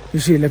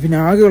വിഷയമില്ല. പിന്നെ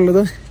ആകെ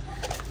ഉള്ളത്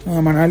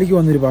മണാലിക്ക്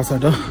വന്നൊരു പാസ്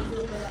കേട്ടോ.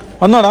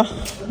 വന്നോടാ.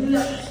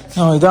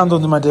 ഇതാന്ന്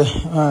തോന്നുന്നു മറ്റേ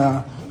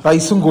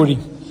റൈസും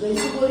കോഴിയും.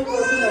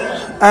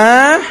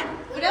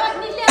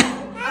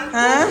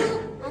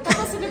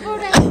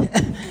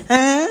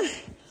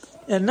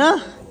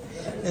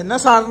 എന്നാ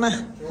സാറിന്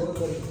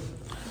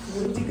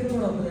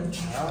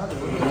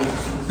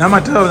ഞാൻ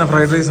മറ്റേ പറഞ്ഞ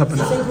ഫ്രൈഡ് റൈസ്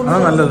അപ്പന്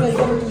അതാണ് നല്ലത്.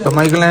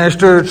 മൈക്കിളിനെ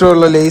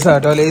ഇഷ്ടമുള്ള ലേസ്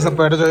ആട്ടോ. ലേസ്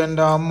അപ്പായിട്ട്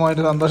എൻ്റെ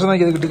അമ്മമായിട്ട് സന്തോഷം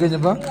നോക്കിയത്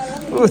കിട്ടിക്കഴിഞ്ഞപ്പോൾ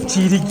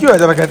ചിരിക്കുവാ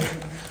ചെറുക്കാൻ.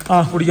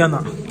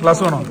 കുടിക്കാന്നാ.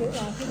 ഗ്ലാസ് വേണോ?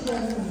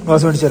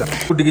 ഗ്ലാസ് മേടിച്ചു തരാം.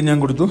 കുട്ടിക്ക് ഞാൻ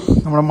കൊടുത്തു.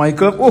 നമ്മുടെ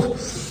മൈക്കിൾ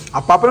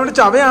അപ്പാപ്പനോട്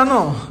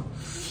ചവയാണോ?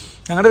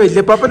 ഞങ്ങളുടെ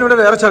വല്യപ്പാപ്പൻ ഇവിടെ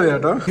വേറെ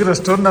ചവയാട്ടോ. ഈ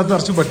റെസ്റ്റോറൻറ്റിനകത്ത്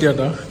നിറച്ചും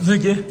പട്ടിയാട്ടോ.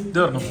 നോക്കിയേ ഇത്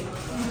പറഞ്ഞു.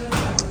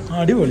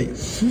 അടിപൊളി.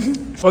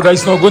 അപ്പോൾ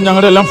ഗൈസ് നോക്കൂ,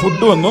 ഞങ്ങളുടെ എല്ലാം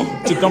ഫുഡ് വന്നു.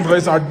 ചിക്കൻ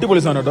ഫ്രൈസ്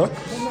അടിപൊളി സാധനം കേട്ടോ.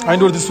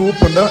 അതിൻ്റെ കുറച്ച്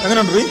സൂപ്പുണ്ട്.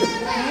 എങ്ങനെയുണ്ട് റീ?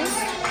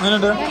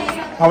 അങ്ങനെയുണ്ട്.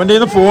 അവൻ്റെ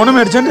കയ്യിൽ നിന്ന് ഫോൺ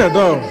മേടിച്ചിട്ട്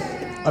കേട്ടോ.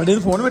 അവൻ്റെ കയ്യിൽ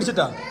നിന്ന് ഫോൺ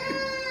മേടിച്ചിട്ടാ.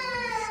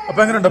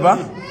 അപ്പം എങ്ങനെയുണ്ടപ്പാ?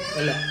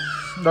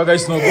 എന്താ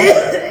ഗൈസ് നോക്കൂ,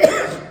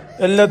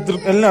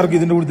 എല്ലാവർക്കും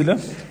ഇതിൻ്റെ കൂടുതൽ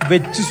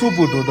വെജ് സൂപ്പ്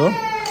കിട്ടും കേട്ടോ.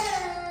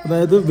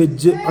 അതായത്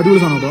വെജ് അടിപൊളി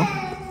സാധനം കേട്ടോ.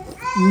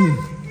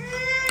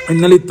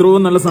 ഇന്നലെ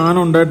ഇത്രയും നല്ല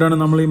സാധനം ഉണ്ടായിട്ടാണ്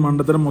നമ്മൾ ഈ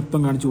മണ്ടത്തരം മൊത്തം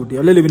കാണിച്ചു കൂട്ടി.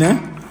 അല്ലേ ലിബിനെ?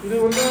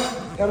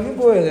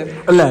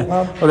 അല്ലേ?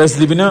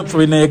 ലിബിന്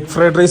പിന്നെ എഗ്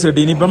ഫ്രൈഡ് റൈസ്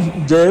കിട്ടി. ഇനിയിപ്പം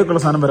ജയൊക്കെയുള്ള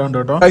സാധനം വരാണ്ട്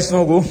കേട്ടോ. റൈസ്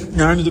നോക്കൂ,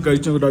 ഞാനിത്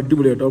കഴിച്ചു നോക്കട്ടോ.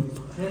 അടിപൊളി കേട്ടോ.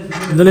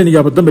 ഇന്നലെ എനിക്ക്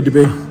അബദ്ധം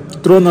പറ്റിപ്പോയി.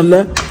 ഇത്രയും നല്ല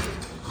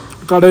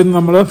കടയിൽ നിന്ന്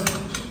നമ്മൾ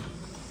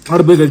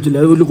അവിടെ പോയി കഴിച്ചില്ല.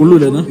 അത് വലിയ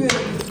കൊള്ളൂലെന്ന്.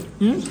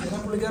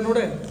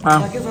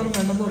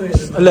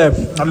 അല്ലേ?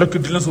 നല്ല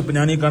കിട്ടില്ല സൂപ്പ്.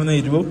 ഞാൻ ഈ കാണുന്ന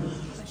എരിവും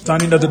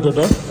സാനിൻ്റെ അകത്ത്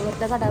കേട്ടോ.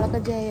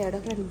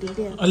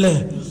 അല്ലേ?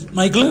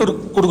 മൈക്കിൾ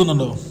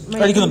കൊടുക്കുന്നുണ്ടോ?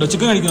 കഴിക്കുന്നുണ്ടോ?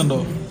 ചിക്കൻ കഴിക്കുന്നുണ്ടോ?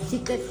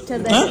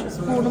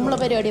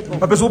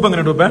 അപ്പൊ സൂപ്പ്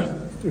എങ്ങനെ കേട്ടോ?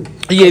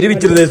 ഈ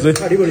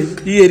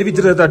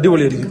എരിവിച്ചിരുന്നത്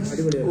അടിപൊളിയായിരിക്കും.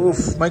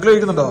 മൈക്കിൾ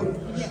കഴിക്കുന്നുണ്ടോ?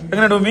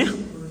 എങ്ങനെയുണ്ടോ മമ്മി?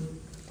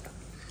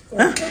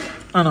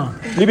 ആണോ?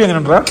 ലിബി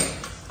എങ്ങനെയുണ്ടാ?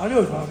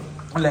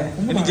 അല്ലേ?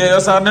 ഇനി ജയോ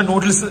സാറിന്റെ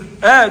നൂഡിൽസ്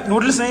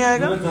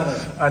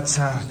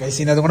അച്ഛാ ഗൈസ്,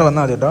 ഇനി അതും കൂടെ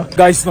വന്നാൽ മതി കേട്ടോ.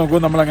 ഗൈസ് നോക്കൂ,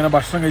 നമ്മൾ അങ്ങനെ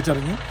ഭക്ഷണം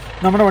കഴിച്ചിറങ്ങി.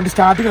 നമ്മുടെ വണ്ടി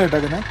സ്റ്റാർട്ടിങ്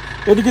ആയിട്ടേക്കുന്നത്.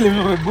 എനിക്ക്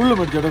റെഡ് ബുള്ള്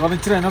മേടിച്ചോ. കാരണം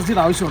ഇച്ചിരി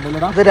എനർജിയുടെ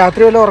ആവശ്യമുണ്ടല്ലോ.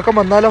 രാത്രി വല്ല ഉറക്കം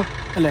വന്നാലോ?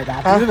 അല്ലേ?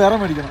 രാത്രി വേറെ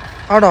മേടിക്കണം.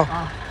 ആണോ?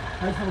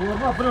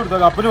 അപ്പനും കൊടുത്തോ.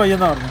 അപ്പന്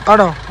വയ്യെന്നാ പറഞ്ഞു.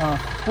 ആണോ?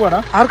 പോവാടാ.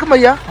 ആർക്കും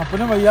വയ്യ?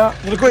 അപ്പനും വയ്യ.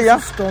 നിനക്ക് വയ്യ?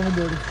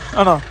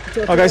 ആണോ?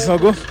 ഗൈസ്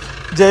നോക്കൂ,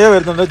 ജയ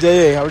വരുന്നുണ്ട്. ജയ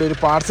അവിടെ ഒരു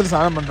പാർസൽ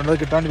സാധനം പറഞ്ഞിട്ടുണ്ട്. അത്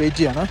കിട്ടാൻ വെയിറ്റ്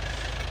ചെയ്യാണ്.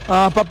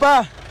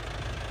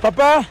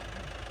 പപ്പ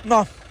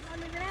എന്നോ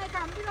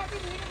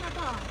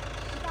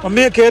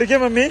മമ്മി കയറിക്കേ.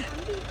 മമ്മി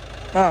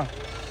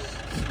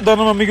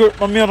എന്താണ് മമ്മി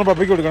പറഞ്ഞ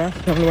പപ്പയ്ക്ക് കൊടുക്കണേ.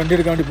 നമ്മൾ വണ്ടി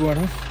എടുക്കാൻ വേണ്ടി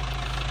പോവാണ്.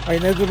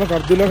 അതിനകത്ത് ഇപ്പോൾ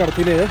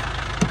കടത്തിലേ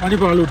പണി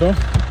പാളു കേട്ടോ.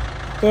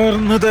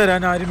 തുറന്നു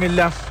തരാൻ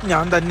ആരുമില്ല,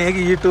 ഞാൻ തന്നെ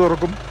കീയിട്ട്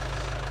തുറക്കും.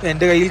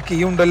 എൻ്റെ കയ്യിൽ കീ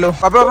ഉണ്ടല്ലോ.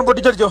 പപ്പ പറഞ്ഞ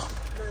പൊട്ടിച്ചടിച്ചോ.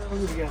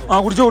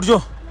 കുടിച്ചോ.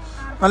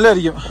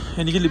 നല്ലതായിരിക്കും,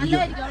 എനിക്ക്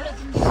ലഭിക്കും.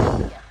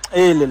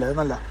 ഇല്ല അത്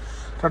നല്ല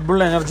റെഡ് ബുൾ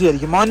എനർജി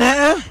ആയിരിക്കും.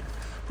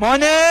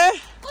 മോനെ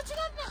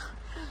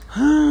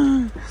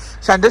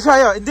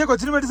സന്തോഷമായോ? എന്തിയാ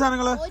കൊച്ചിന് വേണ്ടി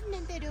സാധനങ്ങള്?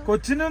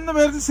 കൊച്ചിനൊന്ന്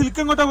പേര് സിൽക്ക്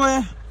എങ്ങോട്ടാ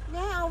പോയേ?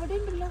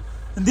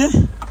 എന്തിയെ?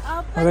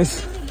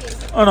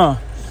 ആണോ?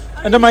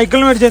 എന്റെ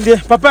മൈക്കിളിന് മേടിച്ച എന്തിയെ?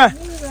 പപ്പേ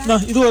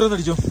ഇത് ഓരോന്ന്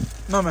അടിച്ചോ.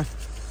 എന്നാമേ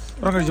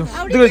ഒരെണ്ണം കഴിച്ചോ.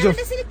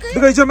 ഇത്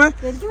കഴിച്ചോ അമ്മേ.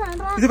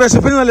 ഇത്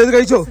വിശപ്പിന് നല്ല. ഇത്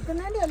കഴിച്ചോ.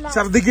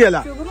 ഛർദിക്കുകയല്ല.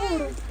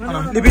 ആണോ?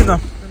 ലിപി എന്നാ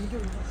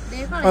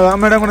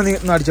അമ്മയുടെ കൂടെ നീ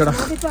അടിച്ചോടാ.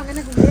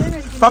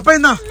 പപ്പ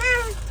എന്നാ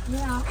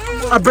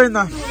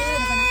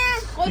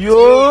അയ്യോ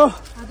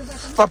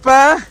പപ്പേ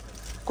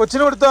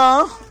കൊച്ചിന് കൊടുത്തോ?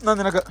 എന്നാ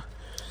നിനക്ക്.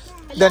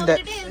 ഇതെന്റെ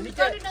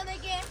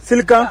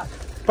സിൽക്കാ.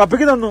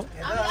 പപ്പയ്ക്ക് തന്നു.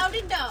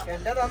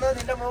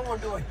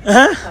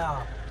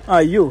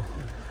 അയ്യോ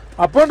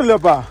അപ്പൊ ഉണ്ടല്ലോ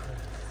അപ്പാ.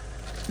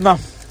 എന്നാ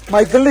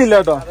മൈക്കിളിന്റെ ഇല്ല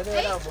കേട്ടോ.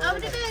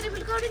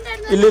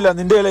 ഇല്ല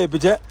നിന്റെ ഇല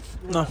ഏൽപ്പിച്ചേ.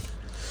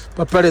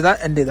 പപ്പയുടെ ഇതാ,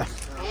 എന്റെ ഇതാ.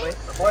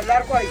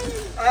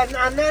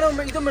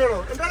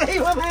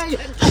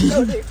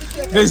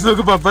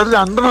 നോക്ക്, പപ്പയുടെ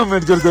 2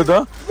 മേടിച്ചെടുത്തു കേട്ടോ.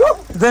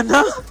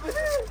 ഇതെന്നാ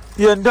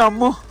എന്റെ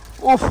അമ്മ.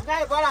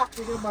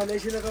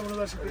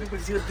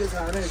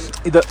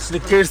 ഇത്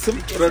സ്നിക്കേഴ്സും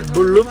റെഡ്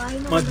ബുള്ളും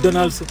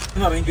മക്ഡൊണാൾഡ്സും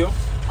ഇറങ്ങിക്കോ.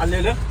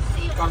 അല്ലെങ്കിൽ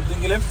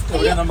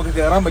നമുക്ക്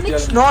കേറാൻ പറ്റില്ല.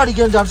 സ്നോ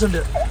അടിക്കാൻ ചാൻസ്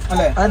ഉണ്ട്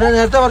അല്ലേ? അതിനെ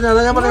നേരത്തെ പറഞ്ഞു.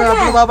 അതാ ഞാൻ പറഞ്ഞു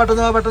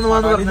പെട്ടെന്ന് പെട്ടെന്ന്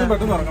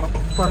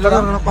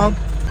ഇറങ്ങണം.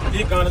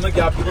 ഈ കാണുന്ന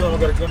ഗ്യാപ്പിൽ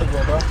നമുക്ക് ഇറക്കിക്കൊണ്ട്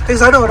പോകാം. ഈ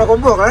സൈഡ് നോക്കട്ടെ.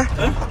 കൊമ്പ്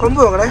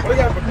നോക്കണേ.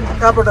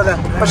 ഗ്യാപ്പുണ്ടല്ലേ?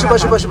 പശു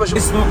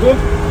നോക്കൂ.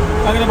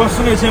 അങ്ങനെ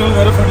ഭക്ഷണം കഴിച്ച് ഞങ്ങൾ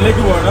നേരെ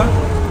ഫ്രണ്ടിലേക്ക് പോവാണ്.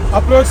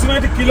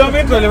 അപ്രോക്സിമേറ്റ്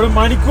കിലോമീറ്റർ അല്ല, ഇവിടെ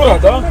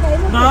മണിക്കൂറാട്ടോ.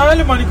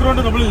 4 മണിക്കൂർ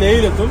കൊണ്ട് നമ്മൾ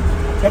ലേയിലെത്തും.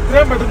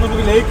 എത്രയും പെട്ടെന്ന്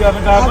നമുക്ക് ലേക്ക്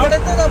കയറണം. കാരണം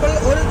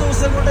ഒരു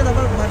ദിവസം കൊണ്ട്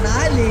നമ്മൾ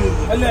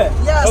അല്ലേ?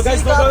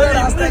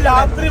 ഇന്ന്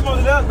രാത്രി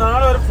മുതൽ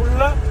നാളെ വരെ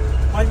ഫുള്ള്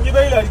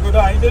മഞ്ഞുവെയിലായിരിക്കും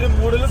കേട്ടോ. അതിന്റെ ഒരു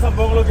മൂടലും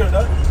സംഭവങ്ങളൊക്കെ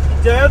ഉണ്ട്.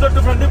 ജയ തൊട്ട്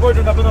ഫ്രണ്ടിൽ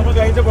പോയിട്ടുണ്ട്. അപ്പൊ നമുക്ക്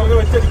അതിന്റെ പുറകെ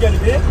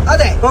വെച്ചടിക്കാനില്ലേ?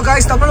 അതെ.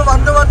 നമ്മൾ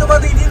വന്ന്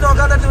ഇനി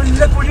നോക്കാൻ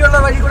വലിയ കുഴിയുള്ള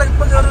വഴി കൂടെ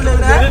ഇപ്പൊ കയറില്ലേ?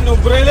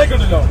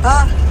 നുബ്രയിലേക്കുണ്ടല്ലോ.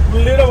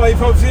 പുള്ളിയുടെ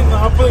വൈഫ് ഹൗസിൽ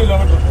 40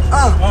 കിലോമീറ്റർ.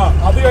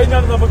 അത്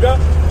കഴിഞ്ഞാണ് നമുക്ക്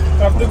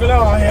കർത്തുക്കല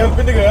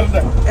എയർപിന്റ്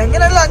കയറണ്ടേ.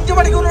 എങ്ങനെയല്ല 5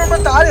 മണിക്കൂർ നമ്മൾ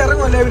താഴെ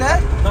ഇറങ്ങുമല്ലേ ഇവിടെ?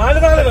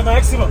 4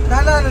 മാക്സിമം.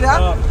 4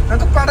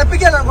 നമുക്ക്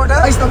പഠിപ്പിക്കാം അങ്ങോട്ട്.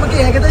 നമുക്ക്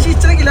ഏകദേശം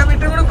ഇച്ചിരി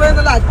കിലോമീറ്റർ കൂടെ പോയാൽ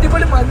നല്ല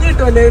അടിപൊളി മഞ്ഞ്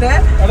കിട്ടുമല്ലേ ഇവിടെ?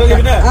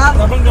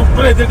 നമ്മൾ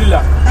നുപ്പുറ എത്തിയിട്ടില്ല.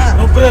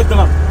 നുപ്പുറ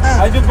എത്തണം.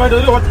 അതിന്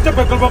ഒരു ഒറ്റ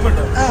പെട്രോൾ പമ്പ്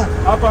ഉണ്ട്.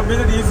 ആ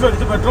പമ്പിന് ഡീസൽ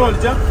അടിച്ച് പെട്രോൾ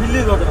അടിച്ചാൽ ഫില്ല്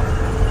ചെയ്ത് നോക്കണം.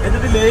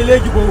 എന്നിട്ട്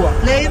ലേയിലേക്ക് പോവുക.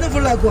 ലേന്ന്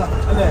ഫുൾ ആക്കുക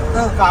അല്ലേ?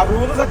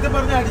 കറൂന്ന് സത്യം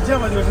പറഞ്ഞാൽ അടിച്ചാൽ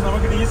മതി. പക്ഷെ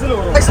നമുക്ക് ഡീസൽ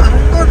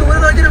ദൂരെ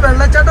നോക്കിയിട്ട്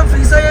വെള്ളച്ചാട്ടം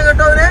ഫ്രീസ് ആയി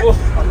കേട്ടോ. അവര്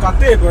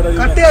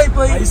കട്ടിയായി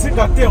പോയി.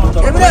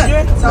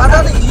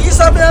 സാധാരണ ഈ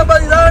സമയം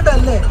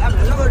ഇതാകട്ടല്ലേ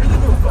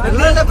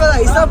വെള്ളം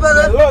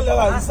ഐസാപ്പത്.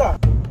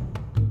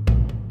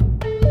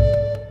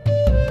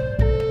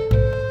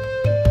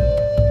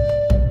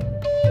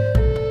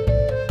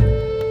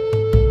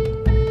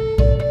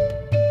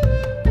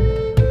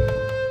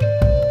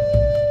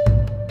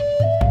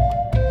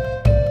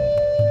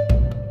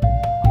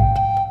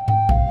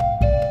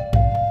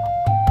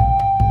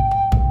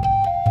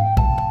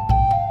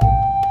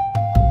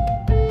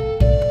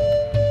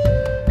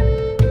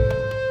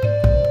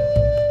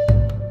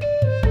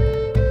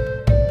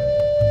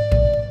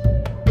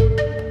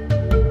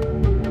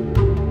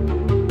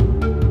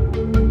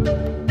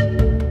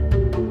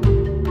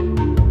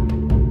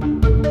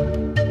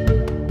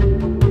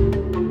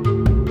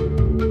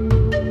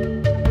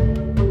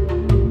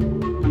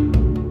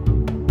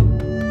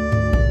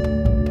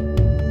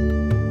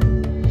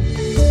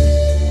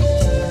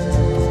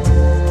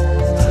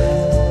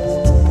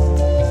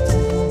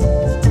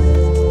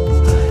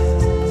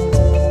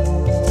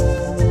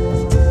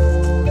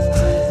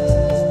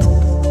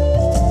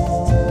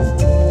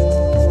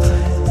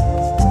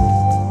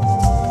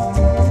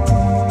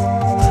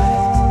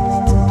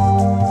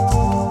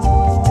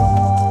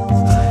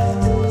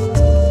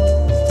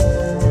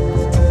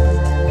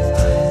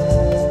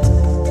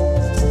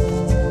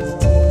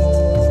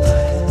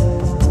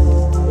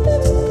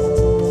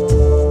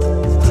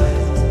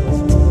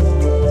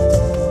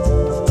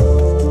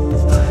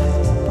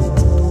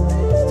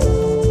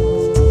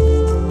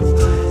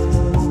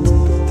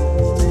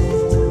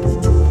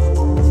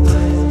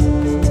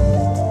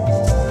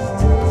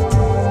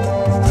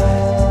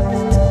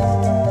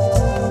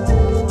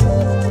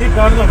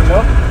 കാണുന്നുണ്ടല്ലോ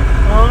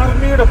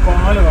ആർമിയുടെ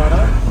പാലമാണ്.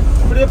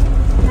 ഇവിടെ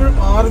എപ്പോഴും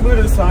ആർമിയുടെ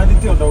ഒരു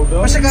സാന്നിധ്യം ഉണ്ടാവും.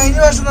 പക്ഷെ കഴിഞ്ഞ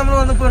വർഷം നമ്മൾ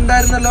വന്നപ്പോ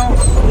ഉണ്ടായിരുന്നല്ലോ.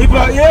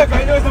 കഴിഞ്ഞ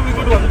വർഷം നമ്മൾ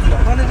ഇങ്ങോട്ട്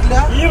വന്നിട്ടില്ല.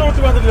 ഈ റൂട്ട്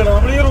വന്നിട്ടില്ല.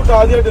 നമ്മൾ ഈ റൂട്ട്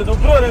ആദ്യമായിട്ട്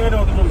നുപ്പുറ വരെ അങ്ങനെ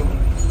വന്നിട്ടുള്ളൂ.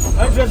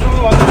 അതിനുശേഷം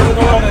നമ്മൾ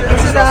വന്നിട്ടുള്ളതാണ്.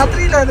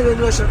 രാത്രിയിലായിരുന്നു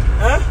കഴിഞ്ഞ വർഷം.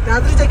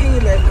 രാത്രി ചെക്കിംഗ്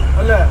ഇല്ലായിരുന്നു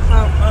അല്ലേ?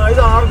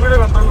 ഇത് ആർമിയുടെ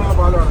കൺട്രോളിലുള്ള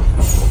പാലമാണ്.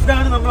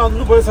 ഇതാണ് നമ്മൾ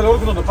അന്ന് പോയ സ്ഥലം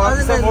ഓർക്കുന്നുണ്ട്.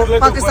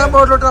 പാകിസ്ഥാൻ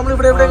ബോർഡിലോട്ട് നമ്മൾ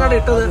ഇവിടെ എവിടെയാണ്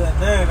ഇട്ടത്.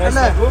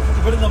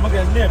 ഇവിടെ നമുക്ക്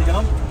എണ്ണ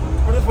അടിക്കണം.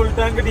 ഇവിടെ ഫുൾ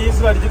ടാങ്ക്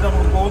ഡീസൽ അടിച്ചിട്ട്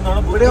നമുക്ക് പോകുന്നതാണ്.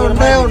 ഇവിടെ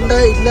ഉണ്ട്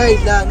ഇല്ല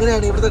ഇല്ല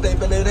അങ്ങനെയാണ് ഇവിടുത്തെ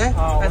ടൈപ്പ് അല്ലേ?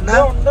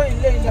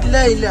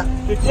 ഇല്ല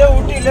കിട്ടിയ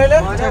ഊട്ടി ഇല്ലല്ലേ?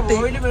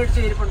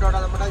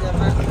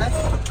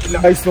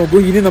 നോക്കൂ,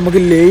 ഇനി നമുക്ക്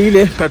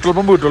ലേയിലെ പെട്രോൾ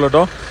പമ്പ് കിട്ടുള്ളൂ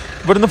കേട്ടോ.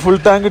 ഇവിടുന്ന് ഫുൾ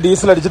ടാങ്ക്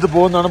ഡീസൽ അടിച്ചിട്ട്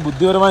പോകുന്നതാണ്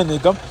ബുദ്ധിപരമായ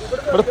നീക്കം.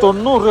 ഇവിടെ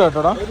 90 രൂപ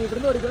കേട്ടോടാ.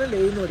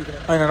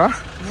 അതിനാടാ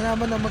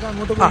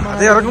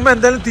അത് ഇറങ്ങുമ്പോ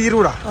എന്തായാലും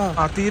തീരൂടാ.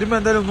 തീരുമ്പോ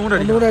എന്തായാലും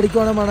ഒന്നുകൂടെ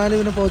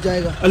അടിക്കുവാണെങ്കിൽ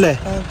അല്ലേ?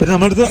 പിന്നെ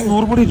നമ്മുടെ അടുത്ത്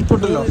 100 കൂടി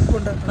ഇരിപ്പുണ്ടല്ലോ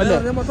അല്ലേ?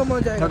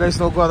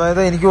 നോക്കൂ,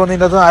 അതായത് എനിക്ക് തോന്നുന്നു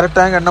ഇതിന്റെ അകത്ത് 1/2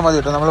 ടാങ്ക് എണ്ണ മതി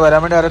കേട്ടോ. നമ്മൾ വരാൻ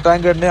വേണ്ടി 1/2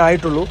 ടാങ്ക് എണ്ണ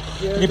ആയിട്ടുള്ളൂ.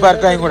 ഇനിയിപ്പോ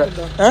 1/2 ടാങ്ക് കൂടെ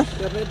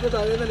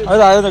അത്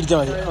താഴെ അടിച്ചാൽ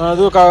മതി.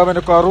 അത്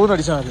മറ്റേ കറൂന്ന്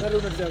അടിച്ചാൽ മതി.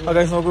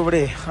 അതായത് നോക്കൂ,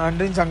 ഇവിടെ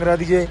ആണ്ടിയും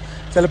സംക്രാന്തിക്ക്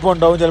ചിലപ്പോ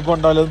ഉണ്ടാവും ചിലപ്പോ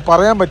ഉണ്ടാവില്ല.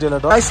 പറയാൻ പറ്റില്ല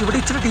കേട്ടോ. ഇവിടെ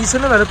ഇച്ചിരി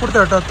ഡീസലിന് വില കൊടുത്ത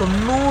കേട്ടോ.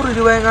 90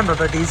 രൂപയും കണ്ടോ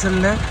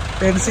ഡീസലിന്.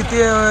 ഡെൻസിറ്റി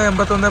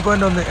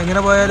 81.1. എങ്ങനെ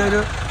പോയാലും ഒരു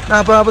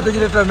 40-45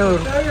 ലിറ്റർ എണ്ണ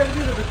വരും.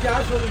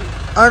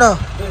 ആണോ?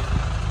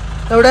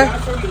 എവിടെ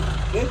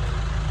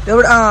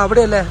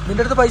അവിടെ അല്ലേ?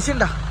 നിന്റെ അടുത്ത് പൈസ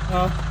ഉണ്ടാ?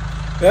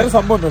 വേറെ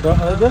സംഭവം ഉണ്ട് കേട്ടോ.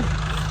 അതായത്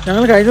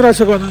ഞങ്ങൾ കഴിഞ്ഞ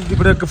പ്രാവശ്യമൊക്കെ വന്നത്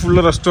ഇവിടെയൊക്കെ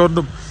ഫുള്ള്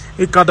റെസ്റ്റോറൻറ്റും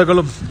ഈ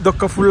കടകളും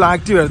ഇതൊക്കെ ഫുൾ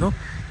ആക്റ്റീവ് ആയിരുന്നു.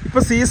 ഇപ്പൊ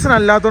സീസൺ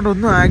അല്ലാത്തതുകൊണ്ട്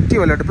ഒന്നും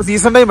ആക്റ്റീവ് അല്ല. ഇപ്പൊ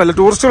സീസൺ ടൈം അല്ല,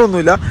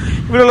 ടൂറിസ്റ്റുകളൊന്നുമില്ല.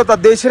 ഇവിടെയുള്ള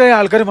തദ്ദേശീയരായ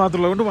ആൾക്കാർ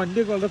മാത്രമല്ല. അതുകൊണ്ട്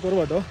വണ്ടിയൊക്കെ വളരെ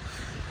കുറവാട്ടോ.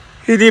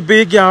 ഇനിയിപ്പോൾ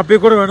ഈ ഗ്യാപ്പിൽ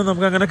കൂടെ വേണം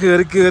നമുക്ക് അങ്ങനെ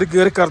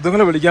കയറി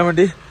കർത്തുങ്ങളെ വിളിക്കാൻ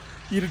വേണ്ടി.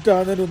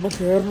 ഇരുട്ടാകുന്നതിന് മുമ്പ്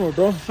കയറണം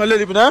കേട്ടോ. അല്ലേ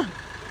ലിപിന?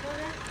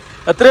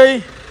 എത്രയായി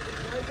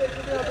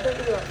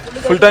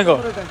ഫുൾ ടാങ്കോ?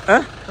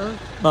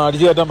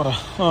 അടിച്ചു കയറ്റാൻ പറ.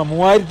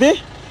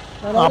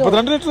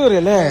 3042 ലിറ്റർ കയറി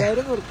അല്ലേ?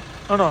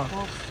 ആണോ?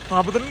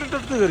 42 ലിറ്റർ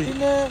അടുത്ത് കയറി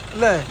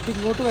അല്ലേ?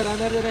 ഇങ്ങോട്ട് വരാൻ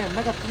നേരം എണ്ണ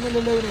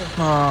കത്തുന്നില്ലല്ലോ.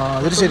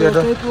 അതൊരു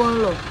ശരിയാട്ടോ.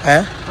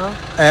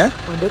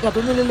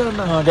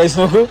 ഗൈസ്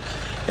നോക്കൂ,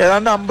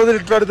 ഏതാണ്ട് 50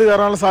 ലിറ്റർ അടുത്ത്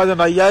കയറാനുള്ള സാധ്യത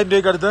ഉണ്ട്. 5000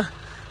 രൂപയ്ക്ക് അടുത്ത്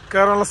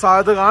കയറാനുള്ള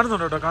സാധ്യത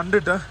കാണുന്നുണ്ട് കേട്ടോ.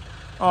 കണ്ടിട്ട്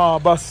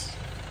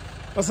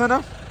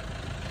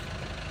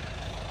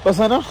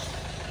ബസാനോ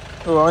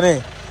അവനെ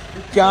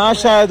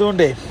ക്യാഷ്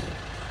ആയതുകൊണ്ടേ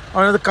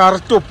അവനത്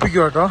കറക്റ്റ്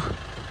ഒപ്പിക്കും കേട്ടോ.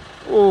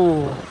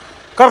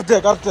 കറക്റ്റ്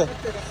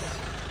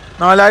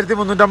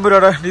 4350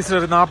 രൂപയുടെ ഡീസൽ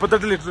കയറി.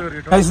 48 ലിറ്റർ കയറി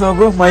കേട്ടോ.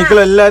 നോക്കൂ, മൈക്കിൾ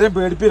എല്ലാരും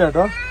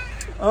പേടിപ്പില്ലാട്ടോ.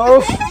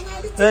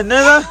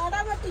 എന്നേതാ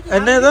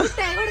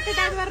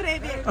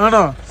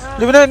ആണോ?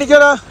 ലിബിന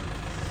എണ്ണിക്കാടാ.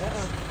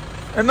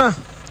 എണ്ണ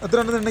എത്ര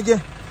ഉണ്ടെന്ന് എണ്ണിക്ക്.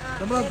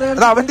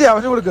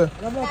 അവന് കൊടുക്ക്.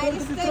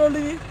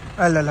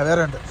 അല്ല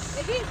വേറെ ഉണ്ട്.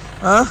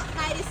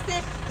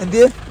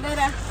 എന്തിയെ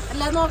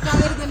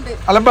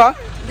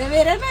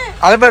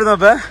അലമ്പായിരുന്നോ?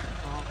 അപ്പൊ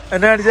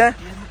എന്നാ കാണിച്ചേ?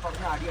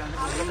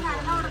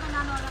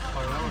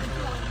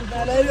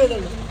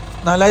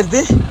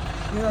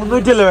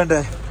 4350 വേണ്ടേ?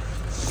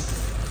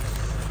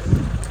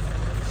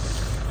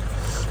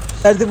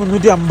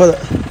 4350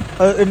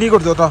 എണ്ണി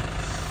കൊടുത്തു കേട്ടോ.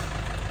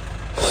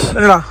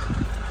 എന്നാ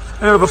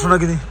പ്രശ്നം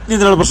ഉണ്ടാക്കി? നീ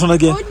എന്തിനാണ് പ്രശ്നം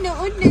ഉണ്ടാക്കിയ?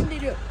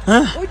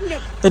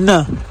 എന്നാ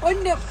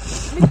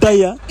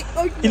മിഠായിയ?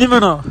 ഇനി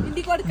വേണോ?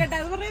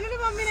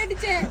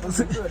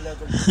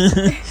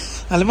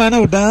 അലമാന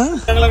കൂട്ടാ.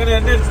 ഞങ്ങളങ്ങനെ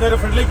എണ്ണ അടിച്ച് നേരെ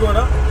ഫ്രണ്ടിലേക്ക്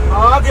പോകണം.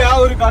 ആകെ ആ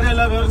ഒരു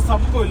കടയല്ല, വേറെ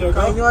സംഭവമില്ല.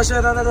 കഴിഞ്ഞ വർഷം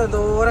വരാൻ നേരം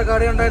എന്തോരം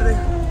കടയുണ്ടായിരുന്നു.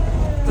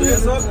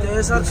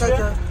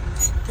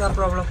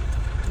 പ്രോബ്ലം.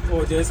 ഓ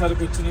ജയസാർ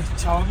കൊച്ചിന്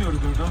ചാമി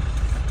കൊടുക്കും കേട്ടോ.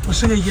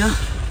 ഭക്ഷണം കഴിക്കാം.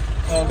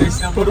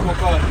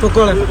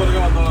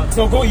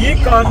 ഈ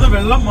കാണുന്ന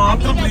വെള്ളം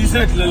മാത്രം ഫ്രീസ്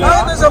ആയിട്ടില്ലല്ലോ.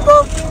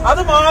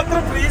 അത്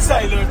മാത്രം ഫ്രീസ്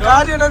ആയില്ല.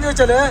 കാര്യം എന്താന്ന്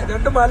വെച്ചാല്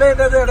 2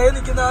 മലയുടെ ഇടയിൽ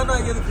നിൽക്കുന്നതാണ്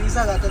ഫ്രീസ്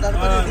ആകാത്തത്.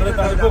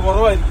 തണുപ്പ്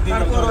കുറവായിരിക്കും.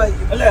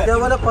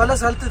 അതേപോലെ പല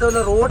സ്ഥലത്ത്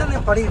ഇതുപോലെ റോഡിന്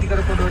പണി കിട്ടി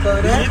കിടക്കുന്നു കേട്ടോ.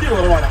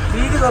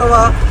 വീതി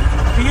കുറവാ.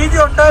 വീതി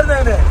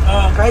ഉണ്ടായിരുന്നേ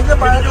കഴിഞ്ഞ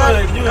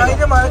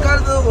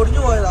മഴക്കാലത്ത്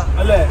ഒടിഞ്ഞു പോയതാ.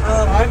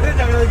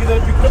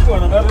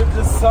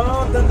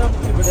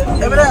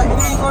 എവിടെ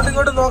ഇനി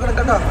ഇങ്ങോട്ടും നോക്കണം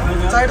കേട്ടോ.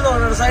 സൈഡ്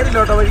നോക്കണം,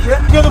 സൈഡിലോട്ടോ വഴിക്ക്.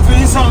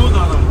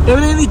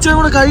 എവിടെ ഇച്ചിരി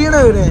കൂടെ കഴിയണേ.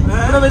 ഇവിടെ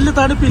ഇവിടെ വലിയ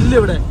തണുപ്പില്ല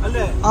ഇവിടെ.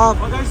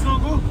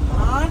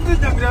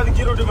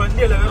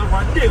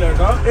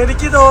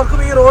 എനിക്കിത് ഓർക്കും.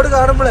 ഈ റോഡ്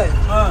കാണുമ്പോഴേ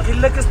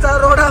ഇല്ലക്കിസ്താൻ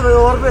റോഡാണ്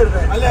ഓർമ്മ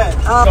വരുന്നത്.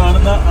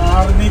 കാണുന്ന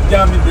ആർമി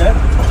ക്യാമ്പിന്റെ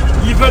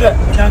ഇവിടെ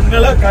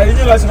ഞങ്ങള് കഴിഞ്ഞ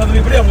പ്രാവശ്യം വന്നത്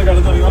ഇവിടെ നമ്മൾ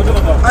കിടന്നു.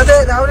 അതെ,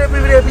 രാവിലെ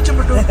ഇവിടെ ഏൽപ്പിച്ചും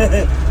വിട്ടു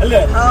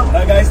അല്ലേ?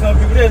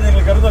 നമുക്ക് ഇവിടെ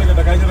ഞങ്ങൾ കിടന്നു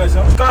തുടങ്ങട്ടോ. കഴിഞ്ഞ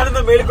പ്രാവശ്യം കാണുന്ന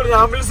മേലിക്കൂടെ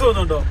ആംബുലൻസ്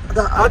പോകുന്നുണ്ടോ?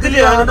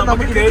 അതിലാണ്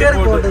നമുക്ക്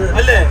പോകേണ്ടത്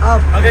അല്ലേ?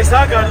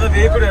 കാണുന്ന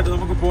വേക്കൂടെ ആയിട്ട്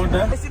നമുക്ക് പോകണ്ടേ.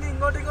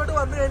 ഇങ്ങോട്ട്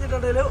വന്നു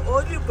കഴിഞ്ഞിട്ടുണ്ടെങ്കിൽ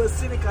ഒരു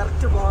ബസ്സിന്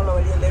കറക്റ്റ് പോകാനുള്ള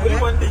വഴിയല്ലേ?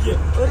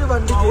 ഒരു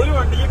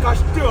വണ്ടിക്ക്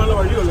കഷ്ടമുള്ള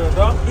വഴിയുള്ളൂ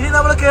കേട്ടോ. ഇനി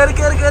നമ്മൾ കേറി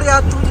ആ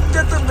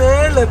തുഞ്ചത്ത്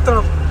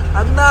മേളിലെത്തണം.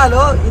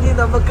 എന്നാലോ ഇനി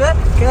നമുക്ക്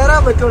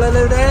കേറാൻ പറ്റുള്ളൂ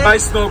അല്ലേ?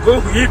 നോക്കൂ,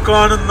 ഈ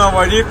കാണുന്ന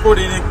വഴി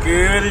കൂടി ഇനി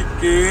കേറി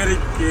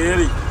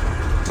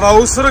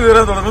ട്രൗസർ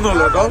കീറാൻ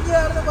തുടങ്ങുന്നുള്ളൂ കേട്ടോ.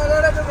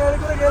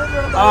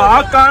 ആ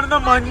കാണുന്ന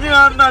മഞ്ഞ്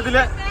കാണുന്ന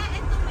അതിലെ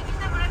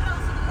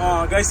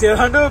ഗൈസ്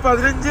ഏതാണ്ട്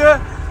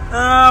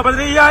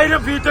 15,000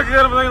 ഫീറ്റൊക്കെ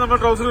കയറുമ്പോഴേക്കും നമ്മൾ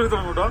ട്രൗസർ കയറി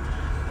തുടങ്ങും കേട്ടോ.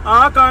 ആ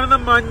കാണുന്ന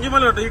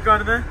മഞ്ഞുമല ഉണ്ട്. ഈ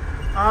കാണുന്ന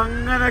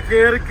അങ്ങനെ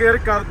കേറി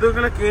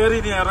കർദ്ദങ്ങളെ കേറി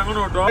ഇനി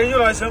ഇറങ്ങണം കേട്ടോ. കഴിഞ്ഞ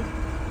പ്രാവശ്യം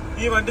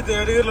ഈ വണ്ടി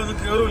തേടുകീറിലൊന്നും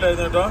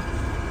കേറൂലായിരുന്നു കേട്ടോ.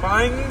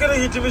 ഭയങ്കര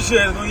ഹീറ്റ്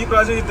വിഷയമായിരുന്നു. ഈ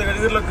പ്രാവശ്യം ഈ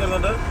തേടുകീറിലൊക്കെ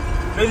കയറുന്നുണ്ട്.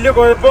 വലിയ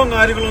കുഴപ്പവും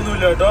കാര്യങ്ങളൊന്നും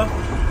ഇല്ല കേട്ടോ.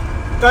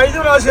 കഴിഞ്ഞ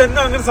പ്രാവശ്യം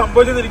എന്നാ അങ്ങനെ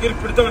സംഭവിച്ചെന്ന് എനിക്കൊരു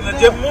പിടുത്തം വന്നത്.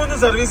 ജമ്മുന്ന്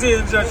സർവീസ്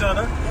ചെയ്തതിനു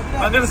ശേഷമാണ്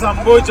അങ്ങനെ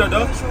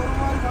സംഭവിച്ചോട്ടോ.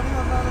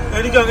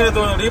 എനിക്ക് അങ്ങനെ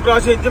തോന്നുന്നുണ്ട്. ഈ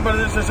പ്രാവശ്യം എഞ്ചിൻ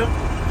പണിതിനു ശേഷം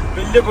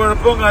വലിയ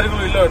കുഴപ്പവും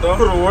കാര്യങ്ങളും ഇല്ല കേട്ടോ.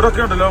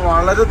 റോഡൊക്കെ ഉണ്ടല്ലോ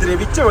വളരെ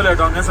ദ്രവിച്ച പോലെ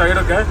കേട്ടോ. അങ്ങനെ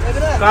സൈഡൊക്കെ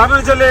കാരണം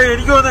വെച്ചാല്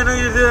എനിക്ക് തോന്നുന്നു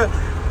ഇത്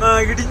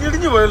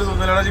ഇടിഞ്ഞിടിഞ്ഞു പോയാലും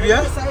തോന്നുന്നില്ല ജിബിയ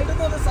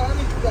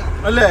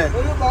അല്ലേ?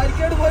 ഒരു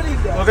ബാരിക്കേഡ്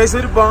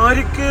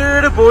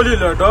പോലും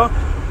ഇല്ല കേട്ടോ.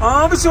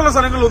 ആവശ്യമുള്ള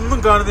സ്ഥലങ്ങളൊന്നും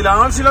കാണുന്നില്ല.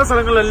 ആവശ്യമില്ലാത്ത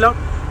സ്ഥലങ്ങളിലെല്ലാം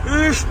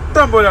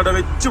ഇഷ്ടം പോലെ കേട്ടോ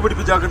വെച്ച്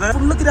പിടിപ്പിച്ചാക്കുന്നത്.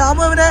 ഫുള്ള്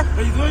ഗ്രാമം.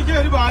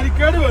 ഒരു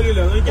ബാരിക്കേഡ് പോലും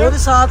ഇല്ല. ഒരു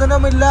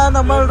സാധനമില്ല.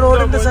 നമ്മൾ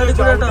റോഡിന്റെ സൈഡിൽ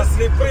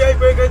സ്ലിപ്പറി ആയി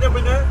പോയി കഴിഞ്ഞാൽ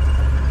പിന്നെ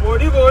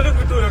പൊടി പോലും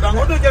കിട്ടൂല.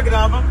 അങ്ങോട്ട് വെച്ചാൽ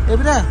ഗ്രാമം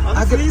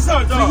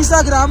ഫ്രീസാ.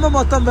 ഗ്രാമം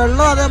മൊത്തം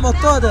വെള്ളം. അതെ,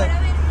 മൊത്തം അതെ.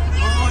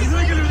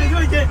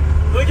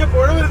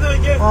 പുഴ വരുന്ന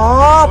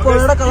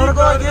പുഴയുടെ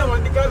കളറൊക്കെ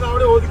വണ്ടിക്കാരൻ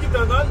അവിടെ ഒതുക്കി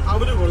തന്നാൽ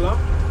അവന് കൊള്ളാം.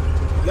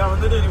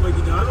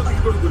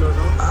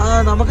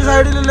 നമുക്ക്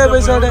സൈഡിലല്ലേ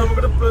പൈസ?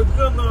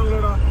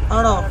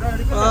 ആണോ?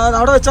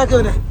 അവിടെ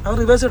വെച്ചാക്കിയവനെ അവൻ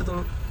റിവേഴ്സ്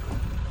എടുത്തോളൂ.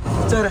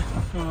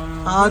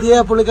 ആദ്യ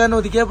പുള്ളിക്കാരനെ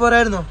ഒതുക്കിയാ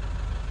പോരായിരുന്നോ?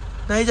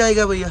 നൈ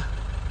ജായിക പയ്യ,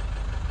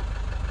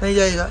 നൈ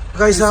ജായിക.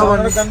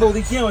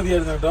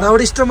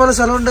 അവിടെ ഇഷ്ടംപോലെ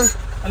സ്ഥലമുണ്ട്,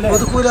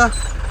 ഒതുക്കൂല.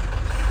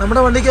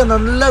 നമ്മുടെ വണ്ടിക്ക്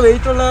നല്ല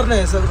വെയിറ്റ് ഉള്ളവരെ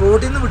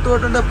റോഡിൽ നിന്ന്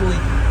വിട്ടുപോയിട്ടുണ്ടെ പോയി.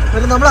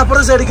 പിന്നെ നമ്മൾ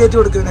അപ്പുറത്തെ സൈഡിൽ കയറ്റി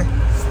കൊടുക്കുന്നേ.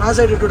 ആ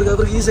സൈഡ് ഇട്ട് കൊടുക്കുക,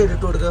 അവർക്ക് ഈ സൈഡ്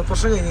ഇട്ട് കൊടുക്കുക.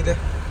 പ്രശ്നം കഴിഞ്ഞില്ലേ?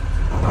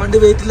 വണ്ടി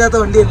വെയിറ്റ് ഇല്ലാത്ത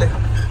വണ്ടിയല്ലേ.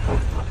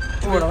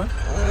 അവർ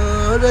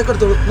വേക്ക്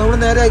എടുത്തോളൂ. നമ്മൾ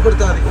നേരെ ആയി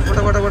കൊടുത്താൽ മതി.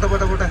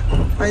 പോട്ടെ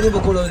അതിന്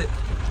പൊക്കോളൂ. അവര്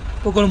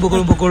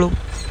പൊക്കോളും.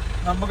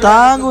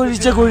 താൻ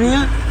കുഴിച്ച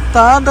കുഴിയിൽ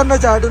താൻ തന്നെ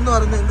ചാടും എന്ന്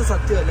പറയുന്നത് എന്ത്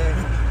സത്യമല്ലേ?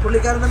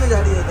 പുള്ളിക്കാരൻ തന്നെ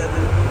ചാടിയല്ലേ.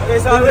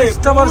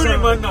 ഇഷ്ടംപോലെ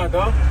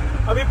മണ്ണാട്ടോ.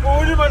 അപ്പൊ ഈ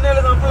പൂഴി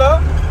മണ്ണാല് നമ്മള്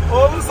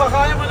ഓവർ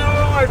സഹായ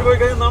മനോഹരമായിട്ട് പോയി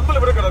കഴിഞ്ഞാൽ നമ്മൾ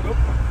ഇവിടെ കിടക്കും.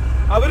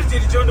 അവര്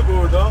ചിരിച്ചോണ്ട്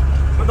പോകും കേട്ടോ.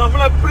 അപ്പൊ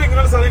നമ്മളെപ്പോഴും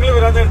ഇങ്ങനെയുള്ള സ്ഥലങ്ങളിൽ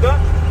വരാൻ നേരത്ത്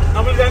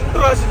നമ്മൾ 2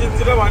 പ്രാവശ്യം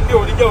ചിരിച്ചിട്ടേ വണ്ടി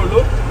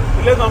ഓടിക്കാവുള്ളൂ.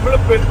 ഇല്ലേ നമ്മൾ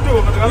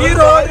പെട്ടുപോകും.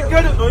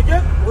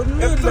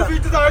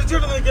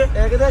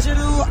 ഏകദേശം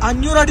ഒരു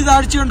 500 അടി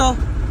താഴ്ചയുണ്ടോ?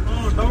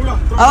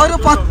 ആ ഒരു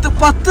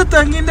 10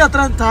 തെങ്ങിന്റെ അത്ര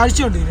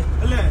താഴ്ചയുണ്ട് ഇതിന്.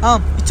 ആ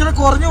ഇച്ചിരി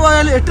കുറഞ്ഞു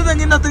പോയാൽ 8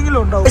 തെങ്ങിന്റെ അത്തെങ്കിലും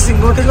ഉണ്ടാവും.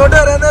 ഇങ്ങോട്ട്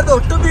വരാൻ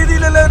ഒട്ടും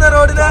രീതിയിലല്ലേ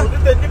റോഡിന്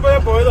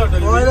പോയതാ.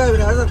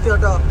 അത് സത്യം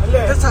കേട്ടോ.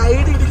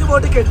 സൈഡ് ഇടിഞ്ഞു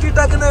പോയിട്ട്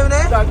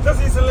കെട്ടിയിട്ടാക്കുന്നവനെ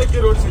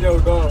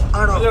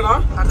ആണോ?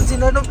 അടുത്ത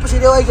സീനായിട്ടും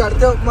ശരിയായിരിക്കും.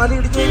 അടുത്ത മല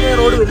ഇടിച്ചു കഴിഞ്ഞാൽ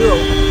റോഡ്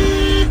വലുതാവും.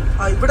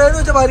 ഇവിടെ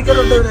വെച്ചാൽ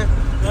ബാരിക്കേഡുണ്ട്. ഇവനെ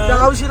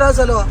ആവശ്യമില്ലാത്ത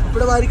സ്ഥലമാ.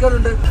 ഇവിടെ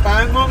ബാരിക്കേഡുണ്ട്.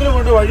 പാങ്കോങ്ങിൽ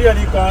കൊണ്ട് വഴിയാണ്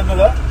ഈ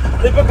കാണുന്നത്.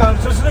 ഇതിപ്പോ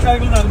കൺസ്ട്രക്ഷനും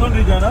കാര്യങ്ങളും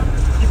നടന്നുകൊണ്ടിരിക്കുകയാണ്.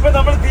 ഇപ്പൊ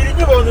നമ്മൾ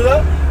തിരിഞ്ഞു പോകുന്നത്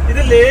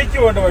ഇത് ലേക്ക്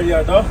പോകേണ്ട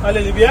വഴിയാട്ടോ അല്ലെ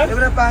ലിബിയ?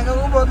 ഇവിടെ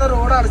പാങ്കോങ് പോകുന്ന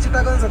റോഡ്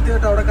അടച്ചിട്ടാക്കുന്ന സത്യം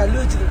കേട്ടോ. അവിടെ കല്ല്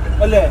വെച്ചിട്ടുണ്ട്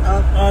അല്ലേ?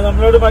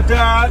 നമ്മളോട് മറ്റേ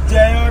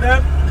ജയയുടെ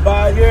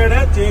ഭാര്യയുടെ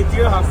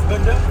ചേച്ചിയുടെ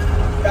ഹസ്ബൻഡ്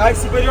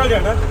ടാക്സി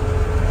പരിപാടിയാണ്.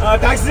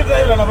 ടാക്സി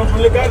ഡ്രൈവറാണ്. അപ്പൊ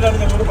പുള്ളിക്കാരനാണ്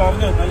ഞങ്ങളോട്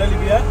പറഞ്ഞത് നല്ല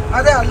ലിപിയ.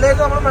 അതെ,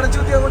 അല്ലായിരുന്നു നമ്മൾ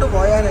മണിച്ചുത്തി അങ്ങോട്ട്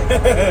പോയാലേ.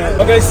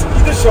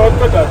 ഇത് ഷോർട്ട്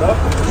കട്ട് ആട്ടോ.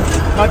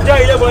 മറ്റേ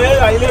അയില പോയാൽ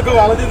അയിലൊക്കെ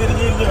വളഞ്ഞ്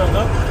തിരിഞ്ഞ്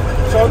വന്നു.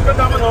 ഷോർട്ട്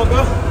കട്ട് ആകുമ്പോ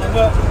നോക്കാം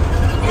നമുക്ക്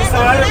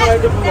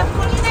നിസ്സാരമായിട്ട് പോകാം.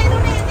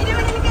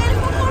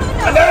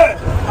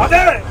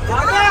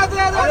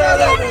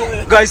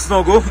 ഗൈസ്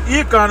നോക്കൂ, ഈ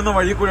കാണുന്ന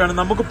വഴി കൂടെയാണ്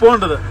നമുക്ക്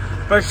പോകേണ്ടത്.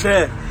 പക്ഷേ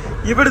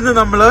ഇവിടുന്ന്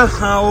നമ്മള്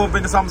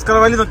പിന്നെ സംസ്കാര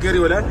വാലി എന്നൊക്കെ കയറി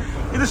പോലെ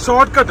ഇത്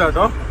ഷോർട്ട് കട്ട്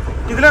ആട്ടോ.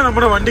 ഇതിലെ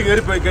നമ്മുടെ വണ്ടി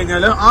കയറി പോയി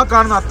കഴിഞ്ഞാൽ ആ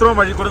കാണുന്ന അത്രയും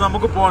വഴി കൂടെ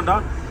നമുക്ക് പോകണ്ട.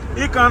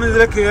 ഈ കാണുന്ന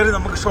ഇതിലെ കയറി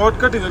നമുക്ക് ഷോർട്ട്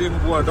കട്ട് കയറി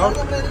അങ്ങ് പോവാട്ടോ.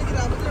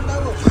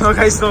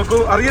 ഗൈസ് നോക്കൂ,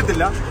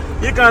 അറിയത്തില്ല.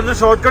 ഈ കാണുന്ന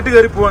ഷോർട്ട് കട്ട്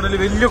കയറി പോവാണെങ്കിൽ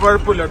വലിയ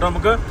കുഴപ്പമില്ല കേട്ടോ,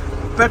 നമുക്ക്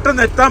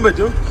പെട്ടെന്ന് എത്താൻ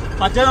പറ്റും.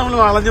 മറ്റേ നമ്മൾ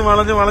വളഞ്ഞ്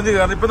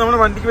കയറണം. ഇപ്പൊ നമ്മുടെ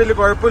വണ്ടിക്ക് വലിയ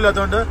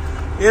കുഴപ്പമില്ലാത്തതുകൊണ്ട്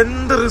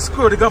എന്ത്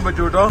റിസ്ക്കും എടുക്കാൻ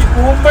പറ്റും കേട്ടോ.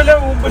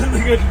 ഊമ്പലെന്ന്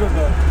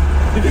കേട്ടിട്ടുണ്ടോ?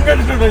 ഇത്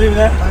കേട്ടിട്ടുണ്ടോ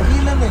ഇതിനെ?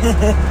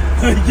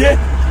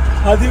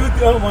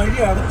 വഴി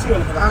അടച്ചു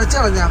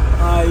കളഞ്ഞ.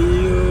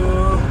 അയ്യോ,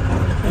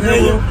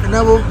 എന്നാ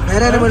പോവും?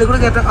 നേരെ വെളി കൂടെ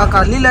കേട്ട ആ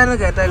കല്ലില്ലായിരുന്നു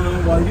കേട്ടായിരുന്നു.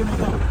 വഴി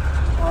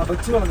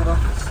അടച്ചു കളഞ്ഞോ.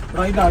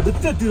 അതിന്റെ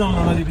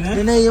അടുത്തെത്തിയതാണോ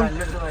ഇതിനെ?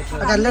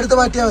 കല്ലെടുത്ത്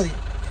മാറ്റിയാ മതി.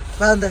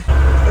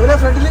 ഇവിടെ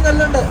ഫ്രണ്ടിലും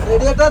കല്ലുണ്ട്.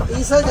 റേഡിയേറ്റർ ഈ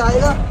സൈഡ്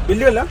ആയക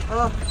വലിയല്ല.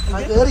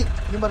 കേറി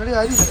നീ പറഞ്ഞ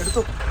കാര്യമില്ല.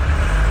 എടുത്തു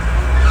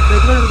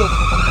എടുത്തോ.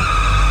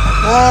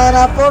 ഞാൻ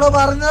അപ്പോഴ്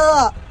പറഞ്ഞതാ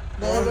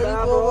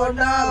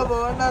പോകണ്ട.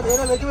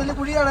 വലിയ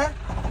കുഴിയാണേ.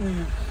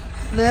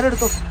 നേരെ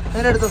എടുത്തോ.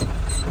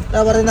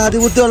 ഞാൻ പറയുന്ന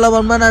അതിബുദ്ധിയുള്ള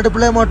പൊന്മാൻ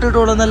അടുപ്പിളെ മൊട്ട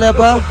ഇട്ടോളന്നല്ലേ?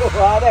 അപ്പൊ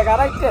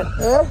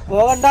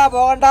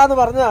പോകണ്ടെന്ന്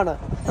പറഞ്ഞതാണ്.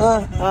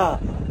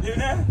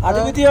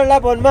 അതിബുദ്ധിയുള്ള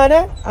പൊന്മാന്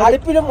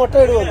അടുപ്പിലും മുട്ട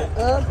ഇടുവല്ലോ.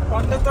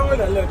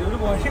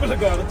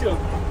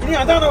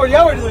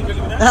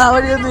 ആ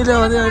വഴിയൊന്നുമില്ല,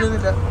 മതി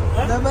വഴിയൊന്നുമില്ല.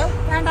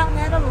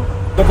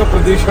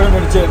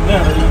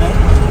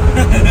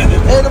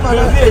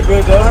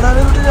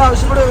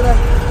 ആവശ്യം കൂടെ വരാൻ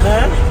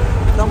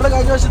നമ്മള്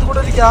കഴിഞ്ഞ വർഷത്തിൽ കൂടെ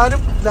ഒരു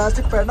ക്യാനും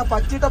ലാസ്റ്റ് പെണ്ണ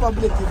പറ്റിയിട്ട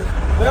പമ്പിലെത്തിയത്.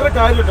 വേറെ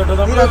കാര്യം രണ്ട്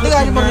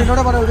കാര്യം പറഞ്ഞു.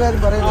 എന്നോട് പറഞ്ഞ ഒരു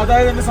കാര്യം പറയാം.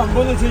 അതായത് എന്റെ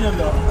സംഭവം എന്ന് വെച്ച് കഴിഞ്ഞാൽ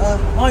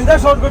ഇതാ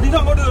ഷോർട്ട് കട്ട്. ഇത്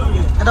അങ്ങോട്ട്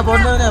എന്റെ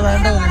പൊന്നവനെ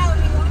വേണ്ടത്.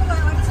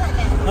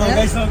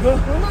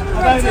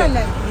 അതായത്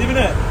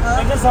ഇതിന്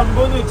എന്റെ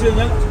സംഭവം എന്ന് വെച്ച്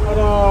കഴിഞ്ഞാൽ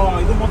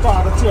ഇത് മൊത്തം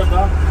അടച്ചു വേണ്ട.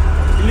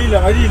 ഇല്ല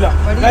വഴിയില്ല.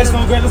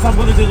 നമുക്ക് എന്റെ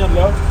സംഭവം എന്ന് വെച്ച്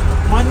കഴിഞ്ഞാലോ,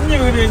 മഞ്ഞ്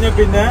വീണ് കഴിഞ്ഞാൽ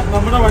പിന്നെ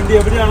നമ്മുടെ വണ്ടി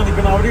എവിടെയാണ്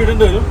നിൽക്കുന്നത് അവിടെ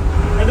ഇടേണ്ടി വരും.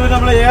 എന്നിട്ട്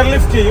നമ്മൾ എയർ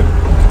ലിഫ്റ്റ് ചെയ്യും.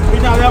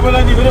 പിന്നെ അതേപോലെ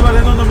തന്നെ ഇവര്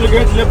പറയുന്നത് നമ്മൾ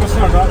കേട്ടില്ല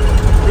പ്രശ്നമുണ്ടോ.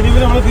 ഇനി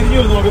ഇവര് നമ്മളെ തിരിഞ്ഞു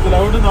വന്ന് നോക്കത്തില്ല.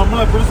 അതുകൊണ്ട്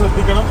നമ്മളെപ്പോഴും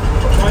ശ്രദ്ധിക്കണം.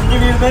 മഞ്ഞ്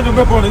വീഴുന്നതിന്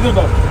മുമ്പേ പോകണം.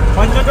 ഇതുണ്ടോ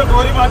മഞ്ഞൊക്കെ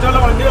കോരി മാറ്റാനുള്ള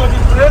വണ്ടികളൊക്കെ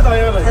ഇത്രേ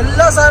തയ്യാറായി.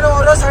 എല്ലാ സാധനവും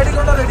ഓരോ സൈഡിൽ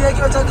കൊണ്ട്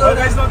റെഡിയാക്കി വെച്ചാൽ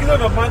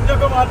നോക്കിയതുണ്ടോ.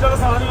 മഞ്ഞൊക്കെ മാറ്റാനുള്ള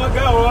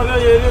സാധനങ്ങളൊക്കെ ഓരോ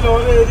ഏരിയയില്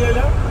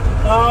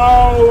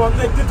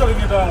വന്ന്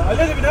എത്തിത്തുടങ്ങിട്ടോ.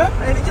 അല്ലേ പിന്നെ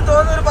എനിക്ക്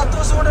തോന്നുന്നു ഒരു 10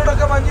 ദിവസം കൊണ്ട്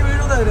ഇവിടെ മഞ്ഞ്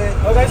വീഴുന്നവരെ.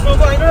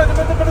 അതിനോട്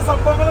ബന്ധപ്പെട്ട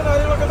സംഭവങ്ങളും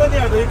കാര്യങ്ങളൊക്കെ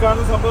തന്നെയാണ് ഈ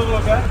കാണുന്ന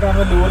സംഭവങ്ങളൊക്കെ.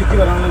 കാണുന്ന ലോറിക്ക്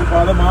വരാനുള്ള ഒരു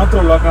പാത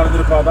മാത്രമുള്ള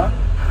കാണുന്നൊരു പാത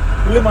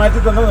പുള്ളി മാറ്റി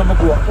തന്നെ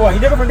നമുക്ക് പോവാം. ഓ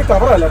അതിനൊക്കെ വേണ്ടി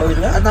കവറല്ലോ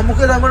ഇതിന്.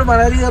 നമുക്ക് നമ്മൾ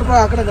മണാലി ചേർപ്പ്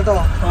ആക്കണം കേട്ടോ.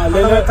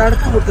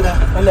 തണുപ്പ് കൊടുത്തില്ല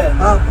അല്ലേ?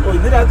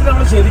 ഇന്ന് രാത്രി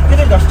നമ്മൾ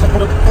ശരിക്കും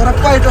കഷ്ടപ്പെടും.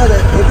 ഉറപ്പായിട്ടും അതെ,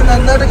 ഇത്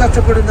നന്നായിട്ട്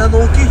കഷ്ടപ്പെടും. ഞാൻ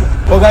നോക്കി.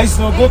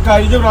 നോക്കൂ,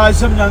 കഴിഞ്ഞ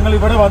പ്രാവശ്യം ഞങ്ങൾ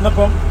ഇവിടെ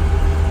വന്നപ്പം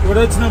ഇവിടെ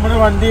വെച്ച് നമ്മുടെ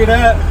വണ്ടിയുടെ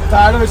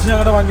താഴെ വെച്ച്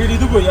ഞങ്ങളുടെ വണ്ടിയുടെ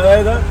ഇത് പോയി.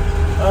 അതായത്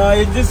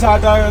എഞ്ചിൻ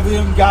സ്റ്റാർട്ട്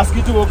ആകുകയും ഗ്യാസ്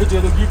കിറ്റ് പോക്ക്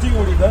ചെയ്തു, ഹീറ്റിംഗ്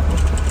കൂടിയിട്ട്.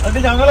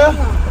 എന്നിട്ട് ഞങ്ങള്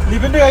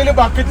ലിബിന്റെ കയ്യില്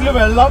ബക്കറ്റിൽ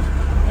വെള്ളം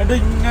എന്നിട്ട്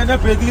ഇങ്ങനെ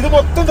ഇത്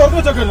മൊത്തം തുറന്നു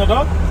വെച്ചൊക്കെ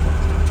കേട്ടോ.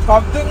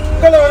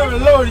 പത്തുങ്കളെ വരെ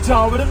വെള്ളം ഒഴിച്ച്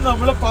അവിടുന്ന്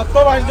നമ്മള്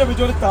 10-15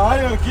 മിനിറ്റോട്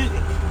താഴെ ഇറക്കി.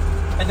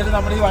 എന്നിട്ട്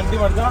നമ്മുടെ ഈ വണ്ടി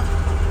പണിത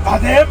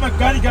അതേ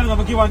മെക്കാനിക്കാണ്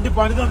നമുക്ക് ഈ വണ്ടി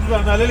പണി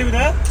തന്നതാണ്. അല്ലെങ്കിൽ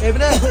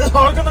പിന്നെ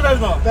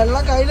ഓർക്കുന്നുണ്ടായിരുന്നോ?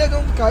 വെള്ളം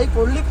കയ്യിലേക്കും കൈ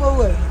പൊള്ളി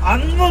പോവുകയായിരുന്നു.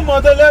 അന്ന്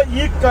മുതല്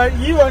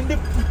ഈ വണ്ടി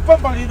ഇപ്പം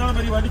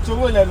പണിയുന്ന ഈ വണ്ടി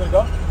ചൊവ്വല്ലായിരുന്നു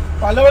കേട്ടോ.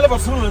 പല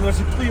പ്രശ്നങ്ങളുണ്ട്.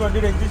 പക്ഷെ ഇപ്പൊ ഈ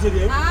വണ്ടിയുടെ എഞ്ചിൻ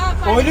ശരിയായി.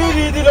 ഒരു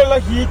രീതിയിലുള്ള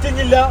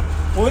ഹീറ്റിംഗ് ഇല്ല,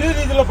 ഒരു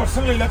രീതിയിലുള്ള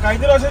പ്രശ്നങ്ങളില്ല.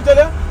 കഴിഞ്ഞ പ്രാവശ്യം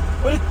വെച്ചാല്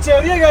ഒരു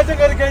ചെറിയ കയറ്റം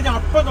കയറി കഴിഞ്ഞാൽ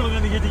അപ്പം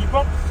തുടങ്ങുന്ന ഹീറ്റിംഗ്.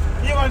 ഇപ്പം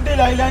ഈ വണ്ടി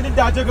ലൈലാൻഡും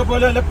ടാറ്റൊക്കെ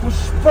പോലെ അല്ല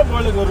പുഷ്പം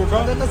പോലെ കയറും കേട്ടോ.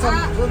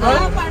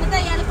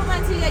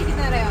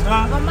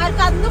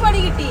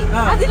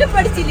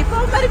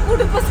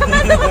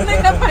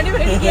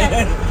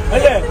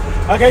 അല്ലേ?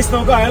 ആ കേസ്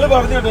നോക്കാം. അയാള്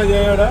പറഞ്ഞു കേട്ടോ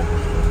ജയോടെ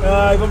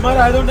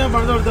ഇവന്മാരായതുകൊണ്ട് ഞാൻ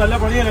പറഞ്ഞു കൊടുത്തത്. അല്ല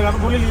പണിയല്ല.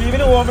 കാരണം പുള്ളി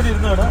ലീവിന് പോകാൻ വേണ്ടി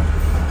ഇരുന്നാണ്.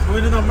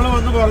 പിന്നെ നമ്മള്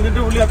വന്ന് പറഞ്ഞിട്ട്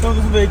പുള്ളി അത്ര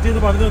ദിവസം വെയിറ്റ് ചെയ്ത്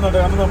പറഞ്ഞു തന്നുണ്ട്.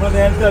 കാരണം നമ്മളെ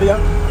നേരത്തെ അറിയാം.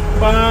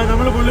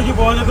 നമ്മള് പുള്ളിക്ക്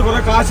പോകുന്നത് കുറെ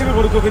കാശൊക്കെ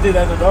കൊടുക്കുകയൊക്കെ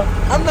ചെയ്തായിരുന്നു കേട്ടോ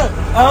അന്ന്.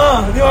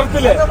 നീ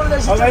ഓർത്തില്ലേ?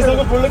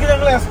 പുള്ളിക്ക്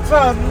ഞങ്ങൾ എക്സ്ട്രാ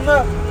അന്ന്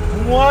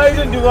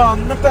 3000 രൂപ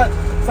അന്നത്തെ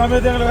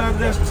സമയത്ത് ഞങ്ങൾ വരാൻ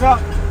എക്സ്ട്രാ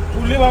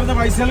പുള്ളി പറഞ്ഞ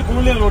പൈസയിൽ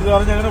കൂടുതൽ ഞങ്ങൾ കൊടുത്തു.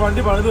 കാരണം ഞങ്ങളുടെ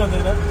വണ്ടി പണിത്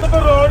വന്നതിന്. ഇപ്പൊ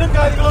റോഡും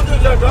കാര്യങ്ങളൊന്നും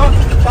ഇല്ല കേട്ടോ.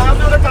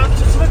 കാരണം ഇവിടെ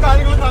കൺസ്ട്രക്ഷനും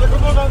കാര്യങ്ങളും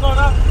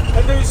നടക്കുന്നുണ്ടെന്നാണ്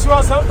എന്റെ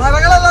വിശ്വാസം.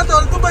 മരങ്ങളെല്ലാം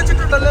തുറത്തും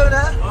വെച്ചിട്ടുണ്ടല്ലോ.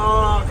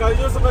 കഴിഞ്ഞ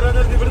ദിവസം വരാൻ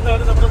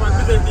ഇവിടുന്നാണ് നമ്മുടെ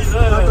മഞ്ഞ് തെറ്റിയത്.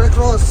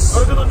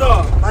 ഓർക്കുന്നുണ്ടോ?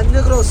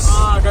 മഞ്ഞ് ക്രോസ്.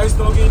 കഴിച്ച്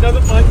നോക്കി. ഇതിന്റെ അത്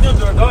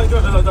മഞ്ഞുണ്ട് കേട്ടോ.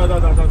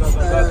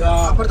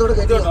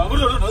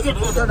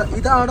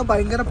 ഇതാണ്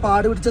ഭയങ്കര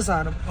പാട് പിടിച്ച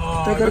സാധനം.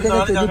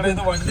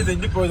 വണ്ടി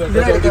തെന്നിപ്പോയത്.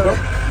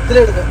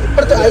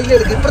 ഇപ്പുറത്തെ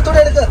അതിലെടുക്ക്, ഇപ്പുറത്തൂടെ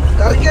എടുക്ക്,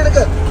 കറക്കി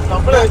എടുക്ക്.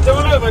 നമ്മള് ഏറ്റവും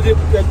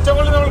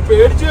കൂടുതൽ നമ്മൾ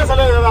പേടിച്ച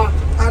സ്ഥലം ഏതാ?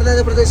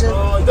 പ്രദേശം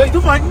ഇത്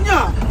മഞ്ഞ.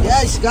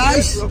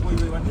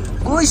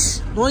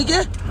 നോക്കിക്കേ,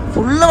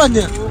 ഫുള്ള്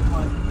മഞ്ഞ്.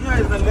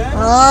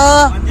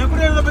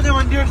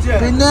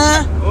 പിന്നെ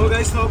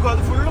നോക്കൂ,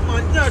 അത് ഫുള്ള്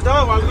മഞ്ഞ കേട്ടോ.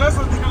 വളരെ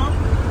ശ്രദ്ധിക്കണം.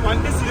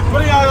 വണ്ടി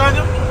സ്ലിപ്പറി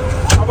ആകാനും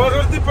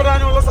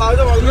അപകടത്തിൽപ്പെടാനുള്ള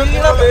സാധ്യത വളരെ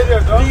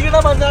കേട്ടോ. വീണ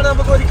മഞ്ഞാണ്,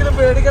 നമുക്ക് ഒരിക്കലും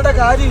പേടിക്കേണ്ട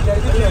കാര്യമില്ല.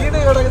 ഇത് വീണ്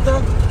കിടക്കുന്ന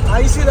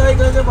ഐസിലായി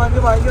കഴിഞ്ഞാൽ മഞ്ഞ്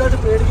ഭയങ്കരമായിട്ട്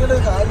പേടിക്കേണ്ട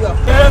ഒരു കാര്യമാണ്.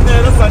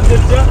 നേരം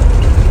സഞ്ചരിച്ച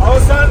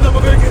അവസാനം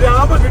നമുക്കൊരു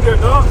ഗ്രാമം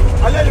കിട്ടുട്ടോ.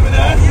 അല്ല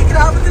ഈ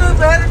ഗ്രാമത്തിന് ഒരു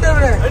പേരുണ്ട്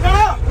ഇവിടെ.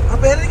 ആ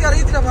പേരെനിക്ക്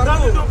അറിയത്തില്ല,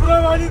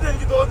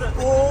 എനിക്ക് തോന്നുന്നു.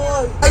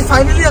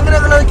 ഫൈനലി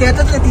അങ്ങനെയുള്ള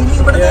കേറ്റത്തിലെത്തി. ഇനി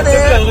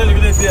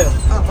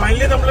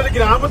ഫൈനലി നമ്മളൊരു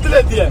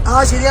ഗ്രാമത്തിലെത്തിയ.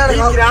 ശരിയാണ്.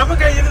 ഗ്രാമം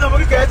കഴിഞ്ഞിട്ട്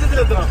നമുക്ക്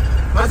കയറ്റത്തിലെത്തണം.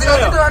 അത്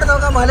കഴിഞ്ഞിട്ട് വേണം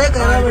നമുക്ക് ആ മലയെ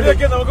കയറാൻ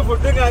വേണ്ടി. നമുക്ക്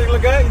ഫുഡും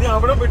കാര്യങ്ങളൊക്കെ ഇനി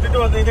അവിടെ വിട്ടിട്ട്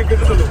വന്നു കഴിഞ്ഞാൽ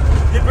കിട്ടത്തുള്ളൂ.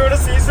 ഇപ്പൊ ഇവിടെ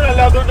സീസൺ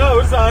അല്ലാത്തതുകൊണ്ട്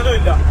ഒരു സാധനം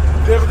ഇല്ല.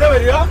 വെറുതെ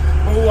വരിക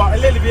പോവാ.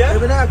 അല്ലേ ലിബിയ?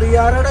 പിന്നെ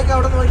ബിയാറോടെ ഒക്കെ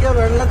അവിടെ നോക്കിയാൽ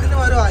വെള്ളത്തിന്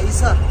ഓരോ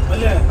ഐസാ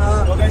അല്ലേ?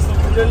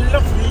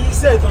 ഇതെല്ലാം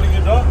ഫ്രീസ് ആയി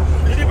തുടങ്ങിട്ടോ.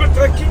 ഇനിയിപ്പോ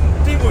ട്രക്കിംഗ്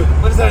ടീം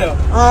മനസ്സിലായോ?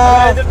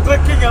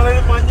 ട്രക്കിംഗ്,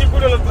 അതായത്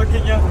മഞ്ഞിക്കൂടുള്ള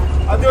ട്രക്കിംഗ്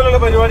അതുപോലുള്ള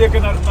പരിപാടിയൊക്കെ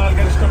നടത്തുന്ന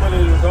ആൾക്കാർ ഇഷ്ടംപോലെ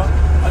വരും കേട്ടോ.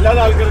 അല്ലാതെ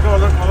ആൾക്കാർക്ക്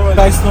വളരെ കുറവാണ്.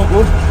 നോക്കൂ,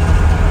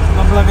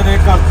 നമ്മളങ്ങനെ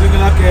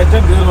കർത്തിങ്ങനെ ആ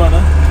കയറ്റം കയറുവാണ്.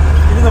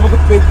 ഇനി നമുക്ക്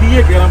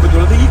പെതിയെ കയറാൻ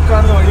പറ്റുള്ളൂ. ഈ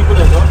കാണുന്ന വഴി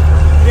കൂടെ കേട്ടോ.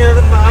 ഇനി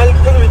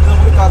 40 മിനിറ്റ്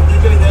നമുക്ക്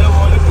കർത്തിക്കൽ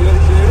ഇതേപോലെ കയറി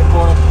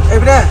പോകണം.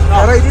 എവിടെ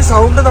ഈ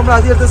സൗണ്ട് നമ്മൾ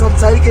ആദ്യം എടുത്ത്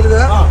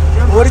സംസാരിക്കരുത്,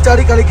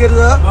 ഓടിച്ചാടി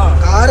കളിക്കരുത്,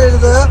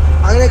 കാരരുത്,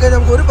 അങ്ങനെയൊക്കെ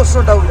നമുക്ക് ഒരു പ്രശ്നം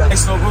ഉണ്ടാവില്ല.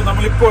 നോക്കൂ,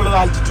 നമ്മളിപ്പോ ഉള്ളത്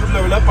ആൾട്ടിറ്റ്യൂഡ്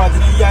ലെവല്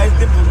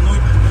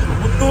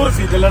 15,300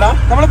 ഫീറ്റ് അല്ലടാ.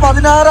 നമ്മള്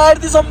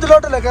 16,000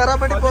 സംതിലോട്ടല്ലേ കയറാൻ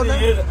വേണ്ടി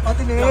പോകുന്നത്.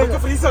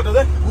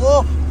 17. ഓ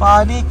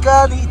പാനിക്ക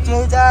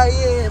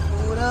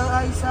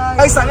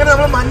അങ്ങനെ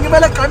നമ്മൾ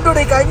മഞ്ഞുമല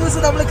കണ്ടുപിടി. കഴിഞ്ഞ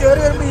ദിവസം നമ്മൾ കയറി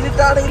വരുമ്പോ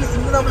ഇരുട്ടാണെങ്കിൽ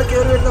ഇന്ന് നമ്മൾ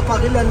കയറി വരുന്ന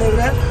പകലല്ലേ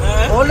ഇവിടെ.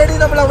 ഓൾറെഡി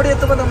നമ്മൾ അവിടെ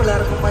എത്തുമ്പോ നമ്മൾ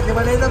ഇറങ്ങും.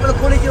 മഞ്ഞുമലയിൽ നമ്മൾ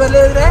കുളിക്കുമല്ലേ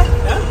ഇതിനെ?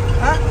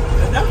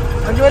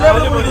 മഞ്ഞുമല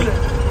നമ്മൾ കുളിക്കില്ലേ?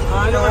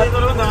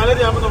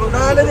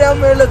 4:30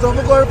 മേളിൽ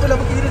നമുക്ക് കുഴപ്പമില്ല.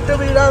 നമുക്ക് ഇരുട്ട്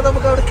വീഴാതെ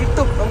നമുക്ക് അവിടെ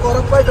കിട്ടും, നമുക്ക്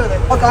ഉറപ്പായിട്ട് അതെ.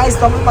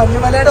 നമ്മൾ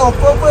മഞ്ഞുമലയുടെ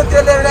ഒപ്പം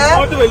എത്തിയല്ലേ ഇവിടെ.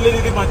 വലിയ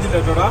രീതിയിൽ മഞ്ഞില്ല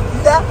കേട്ടോടാ.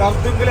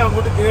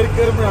 അങ്ങോട്ട് കയറി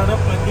കയറുമ്പോഴാണ്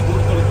മഞ്ഞ്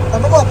കൂടുതൽ.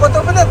 നമുക്ക്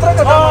ഒപ്പത്തൊപ്പം എത്ര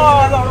കേട്ടോ?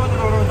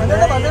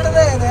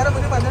 മഞ്ഞിടതേ നേരെ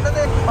മുന്നിൽ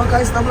മഞ്ഞിടതേ.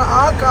 നമ്മൾ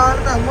ആ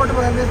കാണുന്ന അങ്ങോട്ട്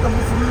പോയാൽ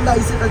നമ്മൾ ഫുൾ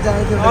ഐസ് ഇട്ട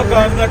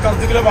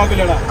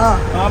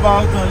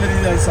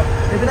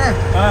ഇതിനെ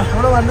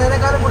നമ്മള്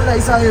വന്നതിനേക്കാളും കൂടുതൽ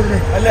ഐസ് ആയതില്ലേ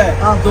അല്ലേ?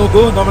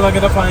 നോക്കൂ,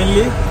 നമ്മളങ്ങനെ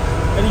ഫൈനലി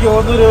എനിക്ക്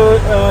തോന്നുന്നൊരു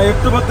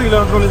 8-10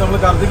 കിലോമീറ്ററുള്ളിൽ നമ്മൾ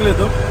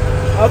കർത്തിക്കിലെത്തും.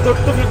 ആ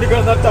തൊട്ട് ഫ്രണ്ടിൽ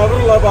കിടന്ന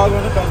ടവറുള്ള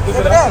ഭാഗമാണ്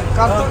കർത്തുങ്കല.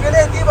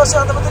 പക്ഷെ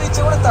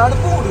ഇച്ചിരി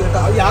തണുപ്പ് കൂടി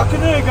കേട്ടോ.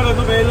 യാക്കിന്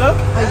കഴിക്കണം മേല്.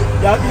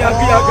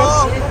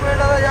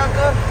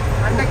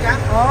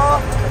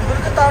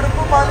 ഇവർക്ക്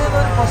തണുപ്പും മലയൊന്നും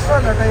ഒരു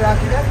പ്രശ്നമല്ല കേട്ടോ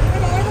യാക്കിന്.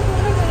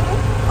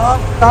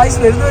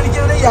 വരുന്ന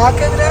എനിക്കവര്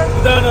യാക്കെതിരെ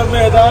ഇതാണ് അമ്മ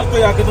യഥാർത്ഥ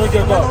യാക്ക്.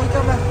 നോക്കിയോ,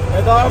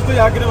 യഥാർത്ഥ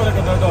യാക്കിനെ പോലെ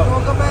കണ്ടോ.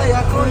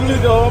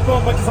 രോപം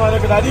മറ്റു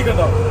സാധനമൊക്കെ അരി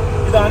കണ്ടോ.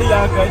 ഇതാണ്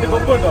യാക്ക്. അതിന്റെ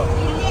കൊമ്പുണ്ടോ?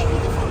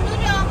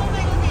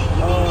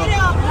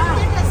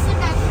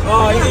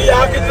 ഈ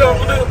യാക്കിന്റെ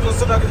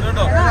ഡ്രസ്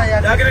ഉണ്ടാക്കുന്നുണ്ടോ?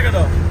 യാക്കിനെ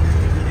കണ്ടോ?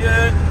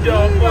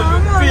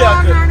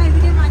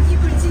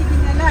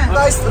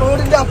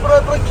 റോഡിന്റെ അപ്പുറം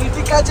ഇപ്പുറം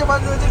കിട്ടിക്കാച്ച്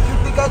മഞ്ഞ് വെച്ച്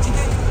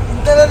കിട്ടിക്കാച്ചിട്ട്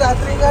ഇന്നലെ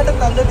രാത്രിയെങ്ങാണ്ടും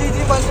നല്ല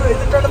രീതിയിൽ മഞ്ഞ്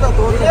വെച്ചിട്ടുണ്ടെന്നാ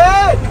തോന്നുന്നു.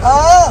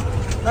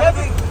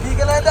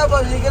 വീഗലാൻഡാന്ന്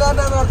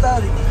പറഞ്ഞാൽ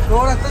മതി.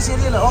 റോഡ് അത്ര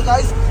ശരിയല്ല.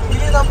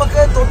 ഇനി നമുക്ക്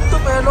തൊട്ട്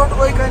മേലോട്ട്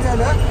പോയി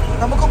കഴിഞ്ഞാല്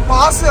നമുക്ക്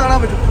പാസ് കാണാൻ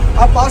പറ്റും.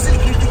 ആ പാസിൽ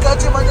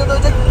കിട്ടിക്കാച്ചി മഞ്ഞ് എന്ന്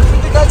വെച്ചാൽ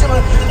കിട്ടിക്കാച്ചി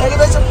മഞ്ഞ്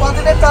ഏകദേശം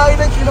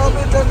 18,000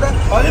 കിലോമീറ്ററിന്റെ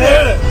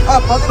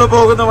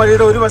പോകുന്ന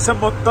വഴിയുടെ ഒരു വശം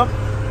മൊത്തം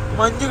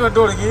മഞ്ഞ് കണ്ടു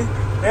തുടങ്ങി.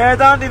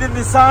 ഏതാണ്ട് ഇനി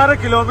നിസ്സാര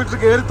കിലോമീറ്റർ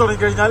കയറി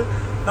തുടങ്ങിക്കഴിഞ്ഞാൽ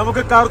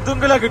നമുക്ക്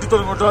കർത്തുങ്കല കിട്ടി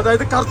തുടങ്ങും കേട്ടോ.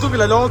 അതായത്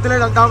കർത്തുങ്കല ലോകത്തിലെ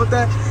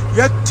 2ാമത്തെ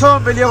ഏറ്റവും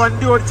വലിയ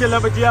വണ്ടി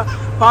ഓടിച്ചെല്ലാൻ പറ്റിയ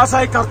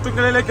പാസ്സായി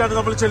കർത്തുങ്കലയിലേക്കാണ്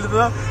നമ്മൾ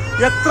ചെല്ലുന്നത്.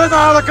 എത്ര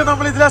നാളൊക്കെ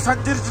നമ്മൾ ഇതിലെ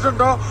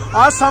സഞ്ചരിച്ചിട്ടുണ്ടോ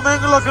ആ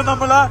സമയങ്ങളിലൊക്കെ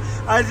നമ്മൾ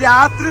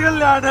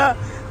രാത്രികളിലാണ്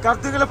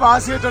കർത്തുങ്കല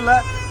പാസ് ചെയ്തിട്ടുള്ളത്.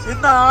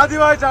 ഇന്ന്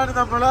ആദ്യമായിട്ടാണ്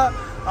നമ്മൾ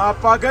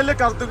പകല്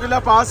കർത്തുങ്കല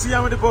പാസ് ചെയ്യാൻ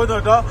വേണ്ടി പോകുന്നത്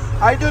കേട്ടോ.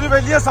 അതിന്റെ ഒരു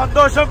വലിയ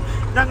സന്തോഷം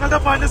ഞങ്ങളുടെ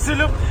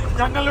മനസ്സിലും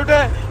ഞങ്ങളുടെ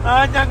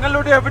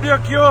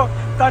എവിടെയൊക്കെയോ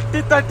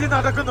തട്ടി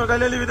നടക്കുന്നുണ്ട്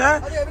അല്ലേ ലിവിനെ?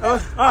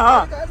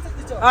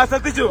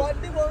 ശ്രദ്ധിച്ചു.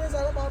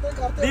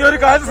 നീ ഒരു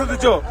കാര്യം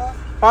ശ്രദ്ധിച്ചോ,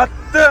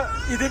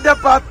 ഇതിന്റെ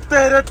 10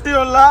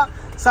 ഇരട്ടിയുള്ള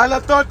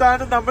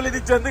സ്ഥലത്തോട്ടാണ് നമ്മൾ ഇനി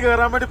ചെന്ന്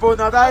കയറാൻ വേണ്ടി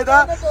പോകുന്നത്. അതായത്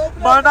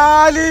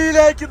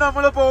മണാലിയിലേക്ക്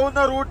നമ്മൾ പോകുന്ന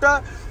റൂട്ട്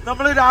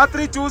നമ്മൾ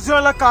രാത്രി ചൂസ്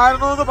ചെയ്യാനുള്ള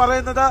കാരണമെന്ന്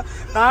പറയുന്നത്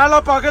നാളെ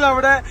പകൽ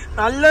അവിടെ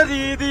നല്ല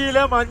രീതിയിൽ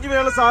മഞ്ഞ്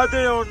വീഴാനുള്ള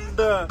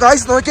സാധ്യതയുണ്ട്.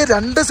 നോക്കിയാൽ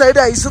 2 സൈഡ്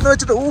ഐസ് എന്ന്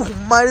വെച്ചിട്ട്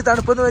ഉമ്മാരി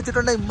തണുപ്പെന്ന്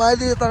വെച്ചിട്ടുണ്ട്.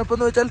 ഇമ്മാരി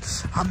തണുപ്പെന്ന് വെച്ചാൽ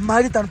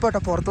അമ്മാരി തണുപ്പാട്ടോ.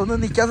 പുറത്തൊന്നും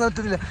നിൽക്കാൻ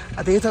പറ്റുന്നില്ല.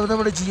 അതേ സമയത്ത്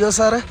നമ്മുടെ ജിയോ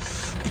സാറ്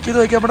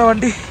നിൽക്കുന്നത് നോക്കിയാൽ നമ്മുടെ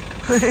വണ്ടി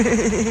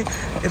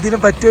എന്തിനും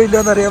പറ്റുമോ ഇല്ലോ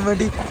എന്നറിയാൻ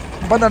വേണ്ടി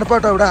ഇപ്പം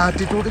തണുപ്പാട്ടോ. ഇവിടെ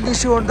ആറ്റിറ്റ്യൂഡിന്റെ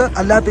ഇഷ്യൂ ഉണ്ട്,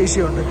 അല്ലാത്ത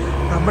ഇഷ്യൂ ഉണ്ട്.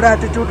 നമ്മുടെ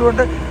ആറ്റിറ്റ്യൂഡ്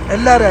കൊണ്ട്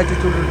എല്ലാവരും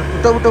ആറ്റിറ്റ്യൂഡ് ഉണ്ട്.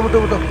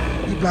 വിട്ടോ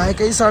ഈ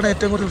ബ്ലാക്ക് ഐസ് ആണ്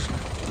ഏറ്റവും കൂടുതൽ.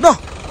 No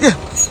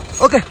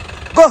okay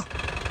go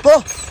go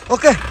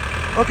okay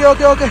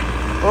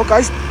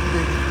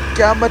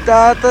നിൽക്കാൻ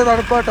പറ്റാത്ത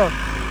തണുപ്പാട്ടോ.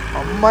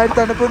 അമ്മാരി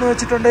തണുപ്പെന്ന്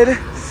വെച്ചിട്ടുണ്ടെങ്കിൽ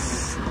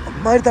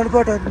അമ്മാരി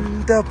തണുപ്പാട്ടോ.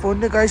 എന്താ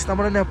പൊന്ന് കാശ്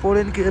നമ്മുടെ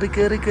നെപ്പോളിയൻ കയറി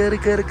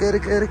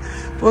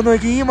പോന്ന്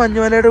നോക്കി ഈ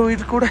മഞ്ഞുമലയുടെ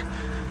വീട്ടിൽ കൂടെ.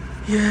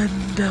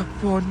 എന്റെ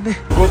പൊന്നെ,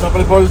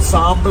 നമ്മളിപ്പോൾ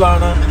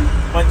സാമ്പിളാണ്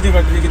മഞ്ഞ്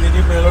കണ്ടിരിക്കുന്നത്.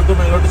 ഇനി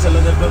മേലോട്ട്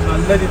ചെല്ലുന്നത്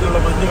നല്ല രീതിയിലുള്ള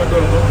മഞ്ഞ്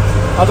കണ്ടുകൊടുക്കും.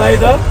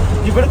 അതായത്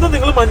ഇവിടുന്ന്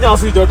നിങ്ങൾ മഞ്ഞ്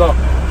ആസ്വദിച്ചു കേട്ടോ.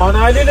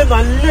 മണാലിയില്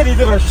നല്ല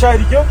രീതിയിൽ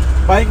റഷായിരിക്കും,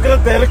 ഭയങ്കര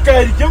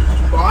തിരക്കായിരിക്കും.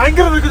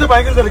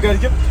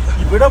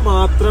 ഇവിടെ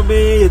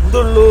മാത്രമേ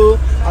എന്തുള്ളൂ,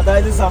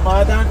 അതായത്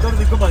സമാധാനത്തോടെ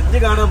നിങ്ങൾക്ക് മഞ്ഞ്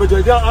കാണാൻ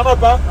പറ്റും.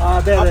 ആണോപ്പാ?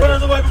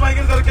 അപ്പനൊന്ന് പോയപ്പോ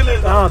ഭയങ്കര തിരക്കല്ലേ?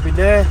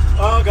 പിന്നെ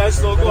ഗൈസ്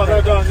നോക്കൂ,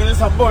 അതാട്ടോ അങ്ങനെ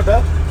സംഭവമുണ്ട്.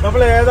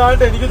 നമ്മൾ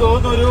ഏതാണ്ട് എനിക്ക്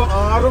തോന്നുന്നു ഒരു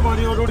 6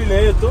 മണിയോടുകൂടി ലേ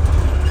എത്തും.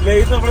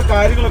 ലയിൽ നമ്മൾ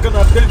കാര്യങ്ങളൊക്കെ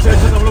നടത്തിയതിനു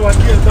ശേഷം നമ്മൾ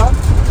വണ്ടി എത്താം.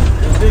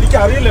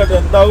 എനിക്കറിയില്ല കേട്ടോ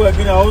എന്താവും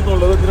എങ്ങനെയാവും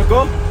എന്നുള്ളത്.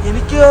 നിനക്കോ?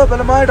 എനിക്ക്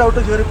ബലമായ ഡൗട്ട്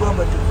കയറി പോകാൻ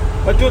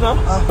പറ്റൂന്നാ.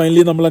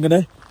 ഫൈനലി നമ്മളങ്ങനെ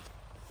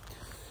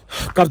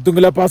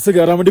കർത്തുങ്കല പാസ്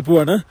കയറാൻ വേണ്ടി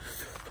പോവാണ്.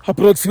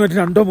 അപ്രോക്സിമേറ്റ്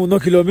 2-3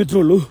 കിലോമീറ്റർ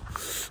ഉള്ളൂ.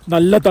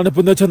 നല്ല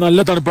തണുപ്പെന്ന് വെച്ചാൽ നല്ല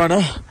തണുപ്പാണ്.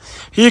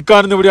 ഈ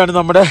കാണുന്ന ഇവിടെയാണ്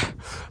നമ്മുടെ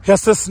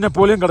SS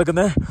നെപ്പോളിയൻ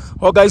കിടക്കുന്നത്.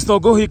 ഗൈസ്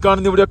നോക്കൂ, ഈ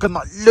കാണുന്ന ഇവിടെയൊക്കെ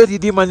നല്ല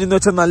രീതിയിൽ മഞ്ഞെന്ന്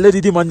വെച്ചാൽ നല്ല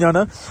രീതിയിൽ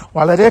മഞ്ഞാണ്.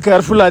 വളരെ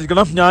കെയർഫുൾ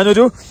ആയിരിക്കണം.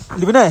 ഞാനൊരു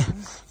ലിബിനെ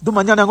ഇത്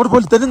മഞ്ഞാണ്, അങ്ങോട്ട്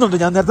പോലും തെന്നുന്നുണ്ട്.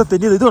 ഞാൻ നേരത്തെ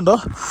തെന്നിയത് ഇതുണ്ടോ,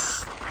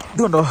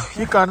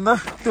 ഈ കാണുന്ന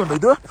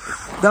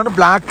ഇതാണ്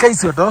ബ്ലാക്ക്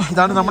ഐസ് കേട്ടോ.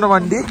 ഇതാണ് നമ്മുടെ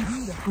വണ്ടി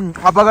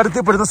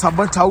അപകടത്തിൽപ്പെടുന്ന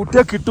സംഭവം.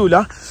 ചവിട്ടിയാൽ കിട്ടൂല.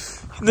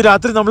 ഇന്ന്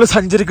രാത്രി നമ്മൾ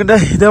സഞ്ചരിക്കേണ്ട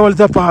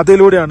ഇതേപോലത്തെ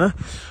പാതയിലൂടെയാണ്.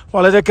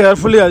 വളരെ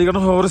കെയർഫുള്ളി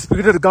ആയിരിക്കണം. ഓവർ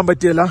സ്പീഡ് എടുക്കാൻ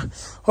പറ്റിയല്ല.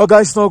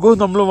 ഗൈസ് നോക്കൂ,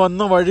 നമ്മൾ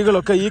വന്ന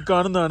വഴികളൊക്കെ ഈ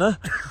കാണുന്നതാണ്.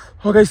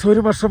 ഗൈസ്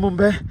 1 വർഷം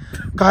മുമ്പേ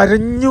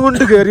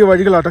കരഞ്ഞുകൊണ്ട് കയറിയ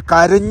വഴികളാട്ടോ,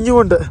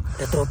 കരഞ്ഞുകൊണ്ട്.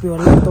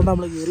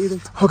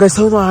 ഗൈസ്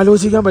അതൊന്നും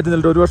ആലോചിക്കാൻ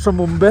പറ്റുന്നില്ല. 1 വർഷം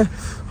മുമ്പേ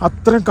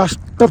അത്രയും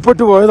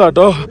കഷ്ടപ്പെട്ട്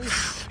പോയതാട്ടോ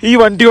ഈ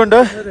വണ്ടി കൊണ്ട്,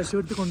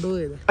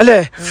 അല്ലേ?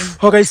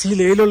 ഗൈസ് ഈ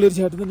ലേയിലുള്ള ഒരു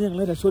ചേട്ടൻ തന്നെ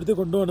ഞങ്ങളെ രക്ഷപ്പെടുത്തി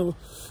കൊണ്ടുപോകണം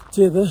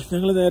ചെയ്ത്.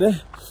 ഞങ്ങൾ നേരെ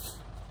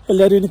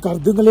എല്ലാവരും ഇനി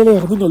കർദ്ദുങ്കലയിലേ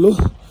ഇറങ്ങുന്നുള്ളൂ.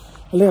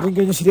 അല്ലെ ഇറങ്ങി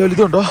കഴിഞ്ഞാൽ ശരിയാവില്ല.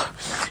 ഇതുണ്ടോ,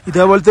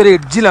 ഇതേപോലത്തെ ഒരു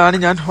എഡ്ജിലാണ്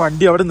ഞാൻ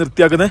വണ്ടി അവിടെ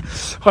നിർത്തിയാക്കുന്നത്.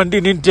 വണ്ടി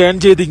ഇനിയും ടേൺ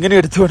ചെയ്ത് ഇങ്ങനെ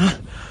എടുത്തു വേണം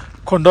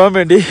കൊണ്ടുപോകാൻ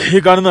വേണ്ടി. ഈ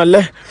കാണുന്ന നല്ല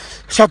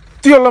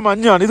ശക്തിയുള്ള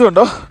മഞ്ഞാണ്.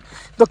 ഇതുണ്ടോ,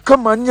 ഇതൊക്കെ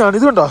മഞ്ഞാണ്.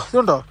 ഇതുണ്ടോ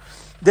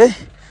ഇതേ,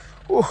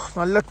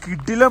 നല്ല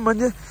കിടില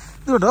മഞ്ഞ്.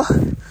 ഇതുണ്ടോ,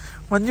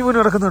 മഞ്ഞ് പോലും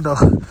കിടക്കുന്നുണ്ടോ?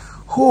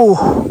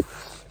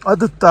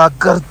 അത്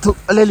തകർത്തു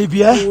അല്ലേ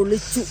ലിബിയ?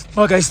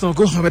 ഗൈസ്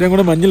നോക്കൂ, അവരെയും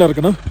കൂടെ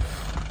മഞ്ഞിലിറക്കണം.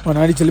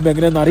 മണാലി ചെല്ലുമ്പോൾ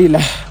എങ്ങനെയാണെന്ന് അറിയില്ല.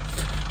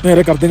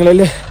 നേരെ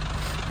കർദ്ദുങ്കലയിലെ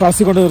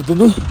പാസ് കൊണ്ട്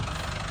നിർത്തുന്നു.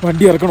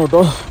 വണ്ടി ഇറക്കണം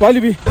കേട്ടോ.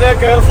 വാലിബി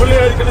കെയർഫുള്ളി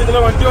ആയിരിക്കണം ഇതിലെ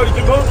വണ്ടി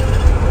ഓടിക്കുമ്പോ.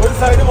 ഒരു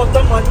സൈഡ്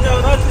മൊത്തം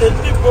മഞ്ഞാണ്,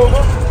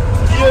 തെന്നിപ്പോകും.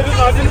 ഈ ഒരു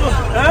നാട്ടിൽ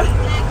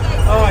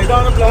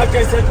ഇതാണ് ബ്ലാക്ക്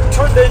ഐസ്.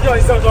 ഏറ്റവും ഡേഞ്ചർ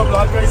ഐസ് ആണോ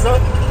ബ്ലാക്ക് ഐസ്.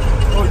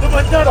 ഇത്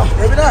മഞ്ഞാടാ.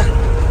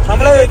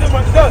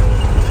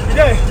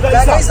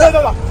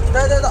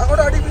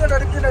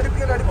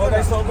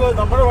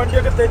 നമ്മുടെ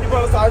വണ്ടിയൊക്കെ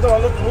തെന്നിപ്പോകാൻ സാധ്യത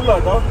വളരെ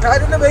കൂടുതലാട്ടോ.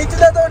 കാര്യം വെയിറ്റ്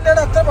ഇല്ലാത്ത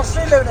വണ്ടിയാണ്, അത്ര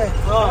പ്രശ്നമില്ല.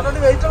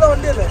 വെയിറ്റ് ഉള്ള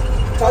വണ്ടിയല്ലേ.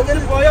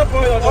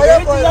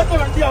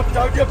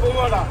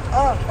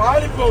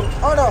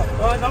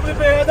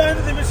 നമ്മളിപ്പോ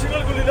ഏതാനും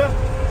നിമിഷങ്ങൾക്കുള്ളില്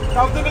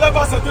കർദ്ദുങ്കല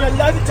പാസ് എത്തും.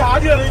 എല്ലാവരും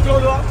ചാടി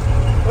ഇറങ്ങിക്കോളുക.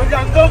 ഒരു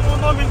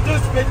 2-3 മിനിറ്റ്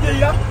സ്പെൻഡ്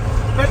ചെയ്യാം.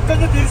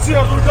 പെട്ടെന്ന് തിരിച്ചു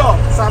കയറും കേട്ടോ.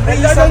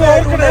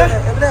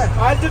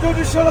 ആൾട്ടിറ്റ്യൂഡ്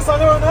വിഷയമുള്ള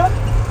സ്ഥലമാണ്.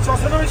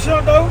 ശ്വസന വിഷയം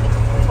ഉണ്ടാവും.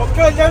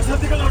 ഒക്കെ എല്ലാവരും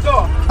ശ്രദ്ധിക്കണം കേട്ടോ.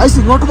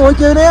 ഇങ്ങോട്ട്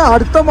നോക്കിയതിനെ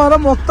അടുത്ത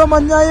മതം മൊത്തം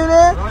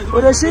മഞ്ഞായതിനെ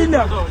ഒരു രക്ഷയില്ല.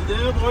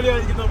 ഇതേപോലെ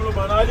ആയിരിക്കും നമ്മള്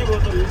മണാലി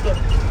പോകുന്നത്.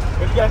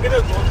 എനിക്ക് അങ്ങനെ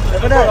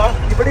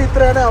ഇവിടെ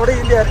ഇത്രയാണ്, അവിടെ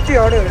ഇതിന്റെ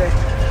ഇരട്ടിയാണ്. ഇവിടെ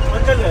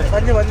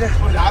മഞ്ഞ്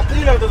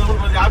രാത്രിയിലാട്ടോ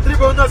നമ്മൾ രാത്രി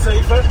പോകുന്ന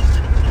സേഫ്.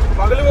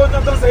 പകല് പോകുന്ന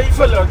അത്ര സേഫ്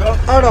അല്ല കേട്ടോ.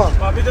 ആണോ?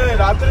 പിന്നെ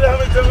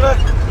രാത്രിയിലാകുമ്പോ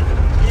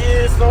ഈ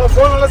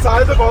സ്നോഫോളുള്ള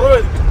സാധ്യത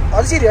കുറവായിരിക്കും.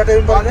 അത് ശരിയാട്ടോ.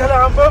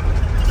 പകലാകുമ്പോ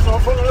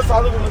സ്നോഫോളുള്ള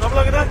സാധ്യത കൂടുതൽ.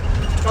 നമ്മളങ്ങനെ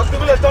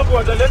കർദ്ദുങ്കല എത്താൻ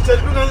പോകട്ടോ. അല്ലെങ്കിൽ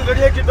ചെരുപ്പ് ഞാൻ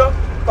റെഡിയാക്കിട്ടോ.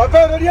 പപ്പ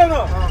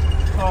റെഡിയാണോ?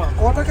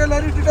 കോട്ടൊക്കെ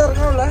എല്ലാരും ഇട്ടിട്ട്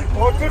ഇറങ്ങാനുള്ളേ.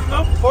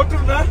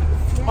 കോട്ടിടണേ.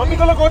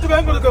 മമ്മിക്കുള്ള കോട്ട്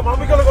ബാങ്ക് കൊടുക്കും.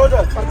 മമ്മിക്കുള്ള കോട്ട്.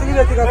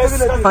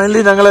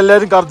 ഫൈനലി ഞങ്ങൾ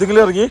എല്ലാവരും കർദ്ദുങ്കല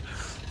ഇറങ്ങി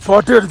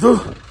ഫോട്ടോ എടുത്തു.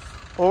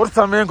 ഓവർ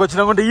സമയം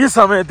കൊച്ചിനെ കൊണ്ട് ഈ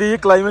സമയത്ത് ഈ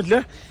ക്ലൈമറ്റില്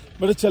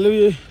ഇവിടെ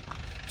ചെലവ്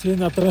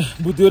ചെയ്യുന്ന അത്ര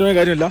ബുദ്ധിപരമായ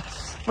കാര്യമില്ല.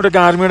 ഇവിടെ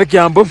ആർമിയുടെ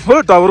ക്യാമ്പും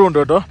ഒരു ടവറും ഉണ്ട്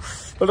കേട്ടോ.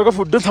 ഇവിടെയൊക്കെ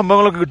ഫുഡും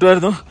സംഭവങ്ങളൊക്കെ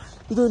കിട്ടുമായിരുന്നു.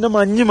 ഇത് പിന്നെ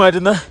മഞ്ഞ്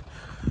മാറ്റുന്ന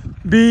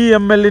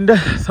BMLന്റെ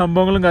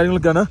സംഭവങ്ങളും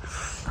കാര്യങ്ങളൊക്കെയാണ്.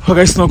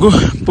 ഗൈസ് നോക്കൂ,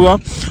 പോവാം.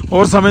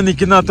 ഓവർ സമയം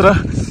നിൽക്കുന്ന അത്ര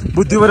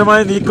ബുദ്ധിപരമായ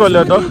നീക്കമല്ല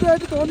കേട്ടോ.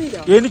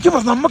 എനിക്ക്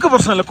നമുക്ക്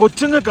പ്രശ്നമല്ല,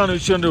 കൊച്ചുങ്ങൾക്കാണ്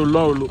വിഷയം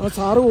ഉള്ളൂ.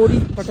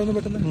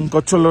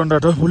 കൊച്ചുള്ളതുകൊണ്ട്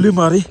കേട്ടോ പുള്ളി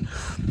മാറി.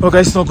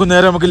 ഗൈസ് നോക്കൂ,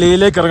 നേരെ നമുക്ക്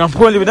ലേയിലേക്ക് ഇറങ്ങാം.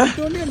 പോവാൻ ഇവിടെ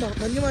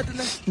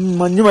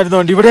മഞ്ഞ് മരുന്ന്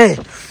വണ്ടി. ഇവിടെ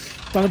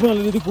തണുപ്പ്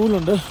നല്ല രീതിയിൽ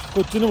കൂടുതലുണ്ട്.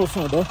 കൊച്ചിന്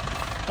പ്രശ്നം കേട്ടോ.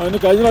 അവന്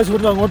കഴിഞ്ഞ പ്രാവശ്യം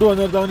ഇവിടുന്ന് അങ്ങോട്ട്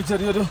വന്നിരുന്നു. അവന്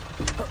ചെറിയൊരു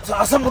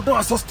ശ്വാസം മുട്ടും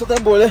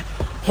അസ്വസ്ഥതയും പോലെ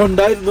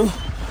ഉണ്ടായിരുന്നു.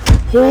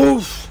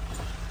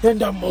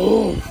 എന്റെ അമ്മോ,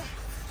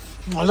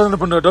 നല്ല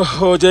തണുപ്പുണ്ട് കേട്ടോ.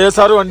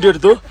 JSR വണ്ടി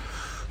എടുത്തു.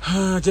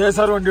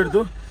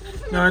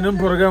 ഞാനും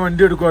പുറകെ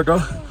വണ്ടി എടുക്കും കേട്ടോ.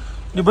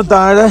 ഇനിയിപ്പം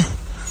താഴെ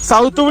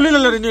സൗത്ത്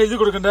ഉള്ളിലല്ല ഇനി എഴുതി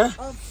കൊടുക്കണ്ടേ.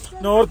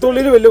 നോർത്ത്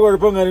ഉള്ളിൽ വലിയ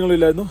കുഴപ്പവും കാര്യങ്ങളും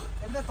ഇല്ലായിരുന്നു.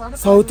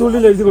 സൗത്ത്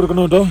ഉള്ളിൽ എഴുതി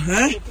കൊടുക്കണം കേട്ടോ.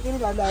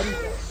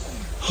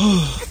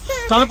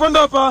 തണുപ്പുണ്ടോ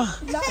അപ്പാ?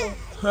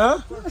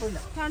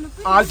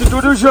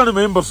 ആൾട്ടിറ്റ്യൂഡ് വിഷയമാണ്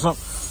മെയിൻ പ്രശ്നം.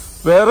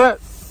 വേറെ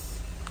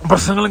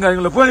പ്രശ്നങ്ങളും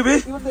കാര്യങ്ങളും പോയി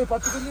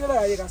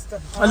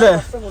അല്ലേ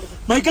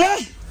മൈക്കിളെ?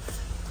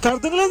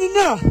 കർദ്ദുങ്കല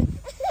നിന്നാ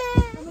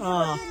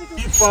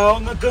ഈ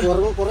പാവങ്ങൾക്ക്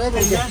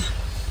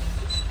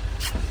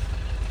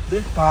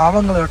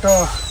പാവങ്ങൾ കേട്ടോ.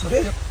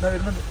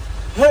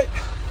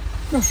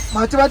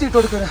 മാറ്റി മാറ്റി ഇട്ട്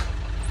കൊടുക്ക.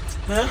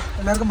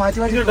 എല്ലാവർക്കും മാറ്റി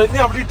മാറ്റി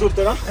അവിടെ ഇട്ട്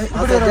കൊടുത്തേ.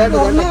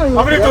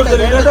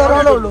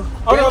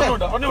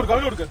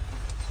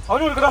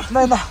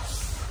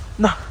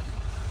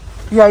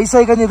 ഈ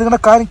ഐസായി കഴിഞ്ഞ ഇതിങ്ങനെ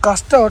കാര്യം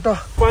കഷ്ടം കേട്ടോ.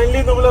 ഫൈനലി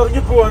നമ്മൾ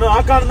ഇറങ്ങി പോവാണ്. ആ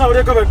കാണുന്ന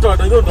അവിടെയൊക്കെ വെട്ടോ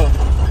കേട്ടോ. ഇതുണ്ടോ?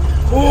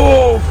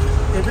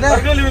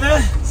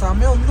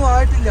 സമയം ഒന്നും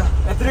ആയിട്ടില്ല.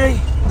 എത്രയായി?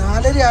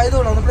 4:30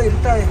 ആയതോളൂ. നമ്മളെ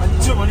ഇരുട്ടായി.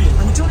 5 മണി.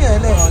 5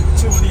 മണിയായല്ലേ?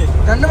 5 മണിയായി.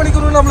 2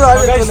 മണിക്കൂറുകൾ നമ്മൾ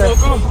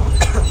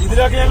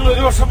ഇതിലൊക്കെ ഞങ്ങൾ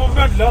 1 വർഷം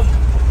മുമ്പേ ഉണ്ടല്ലോ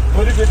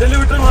ഒരു വിടല്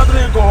വിട്ട് മാത്രമേ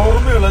ഞങ്ങൾക്ക്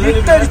ഓർമ്മയുള്ളൂ.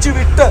 വിട്ടടിച്ചു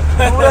വിട്ട്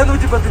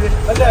 110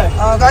 അല്ലേ?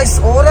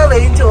 ഓരോ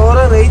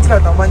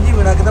റേഞ്ചിലാട്ടോ മഞ്ഞ്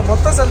വീണാക്കുന്നത്.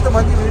 മൊത്തം സ്ഥലത്ത്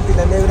മഞ്ഞ്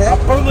വീണിട്ടില്ല അല്ലേ ഇവരെ?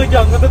 അപ്പോഴും നോക്കി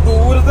അങ്ങനത്തെ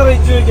ദൂരത്തെ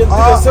റേഞ്ച്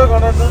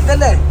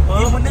ഇതല്ലേ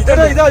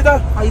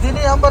ഇതിന്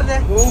ഞാൻ പറഞ്ഞേ.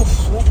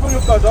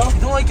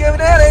 ഇത്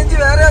നോക്കിയവനെ റേഞ്ച്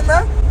വേറെ എന്നാ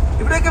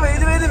ഇവിടെയൊക്കെ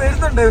വെയ്ത്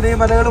വരുന്നുണ്ട് ഇവന് ഈ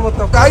മലകൾ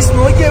മൊത്തം.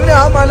 നോക്കിയവന്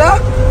ആ മല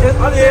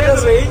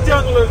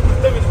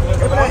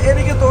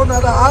എനിക്ക് തോന്നുന്നത്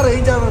അത് ആ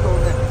റേഞ്ചാണെന്ന്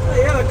തോന്നുന്നത്.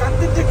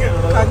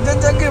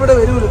 കഞ്ചൻജംഗ ഇവിടെ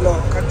വരൂലല്ലോ.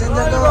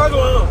 കഞ്ചൻജംഗ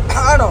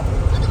ആണോ?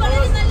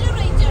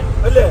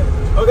 അല്ലേ?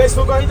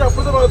 അതിന്റെ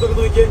അപ്പുറത്തെ ഭാഗത്തൊക്കെ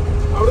നോക്കിയേ,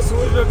 അവിടെ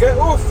സൂര്യനൊക്കെ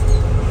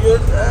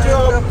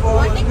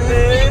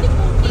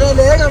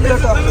ലേ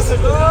കണ്ടോട്ടോ.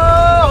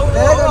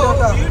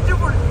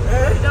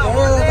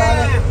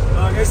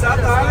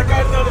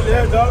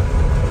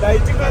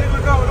 ലൈറ്റും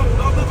കാര്യങ്ങളൊക്കെ അവിടെ